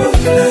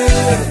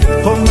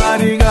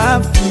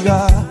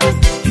omaligafika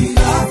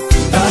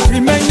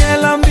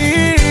imenyela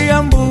mbili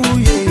ya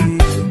mbuye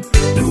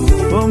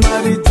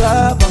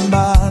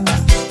omalitabambana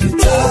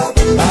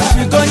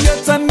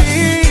achikonjetsa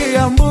ndi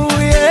ya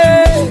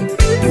mbuye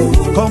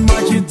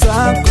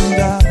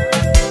komachitakonda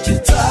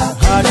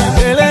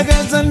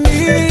alipelekeza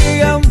ndi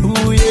ya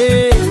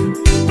mbuye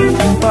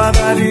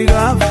mpaka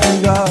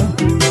ligafika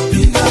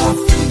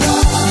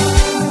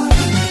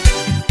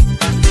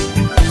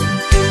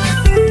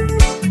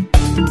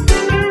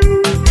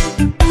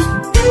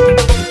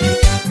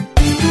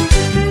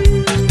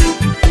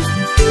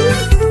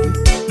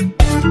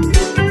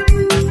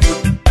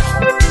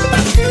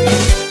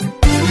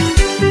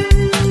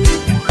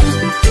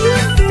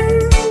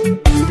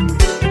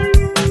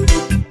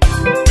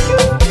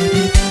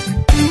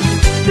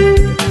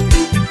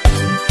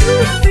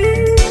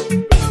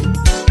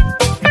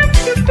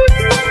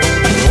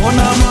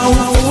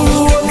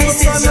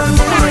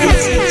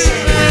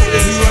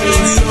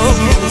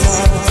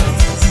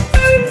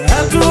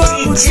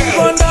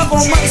Chikonda kwa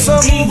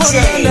maso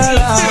mubonda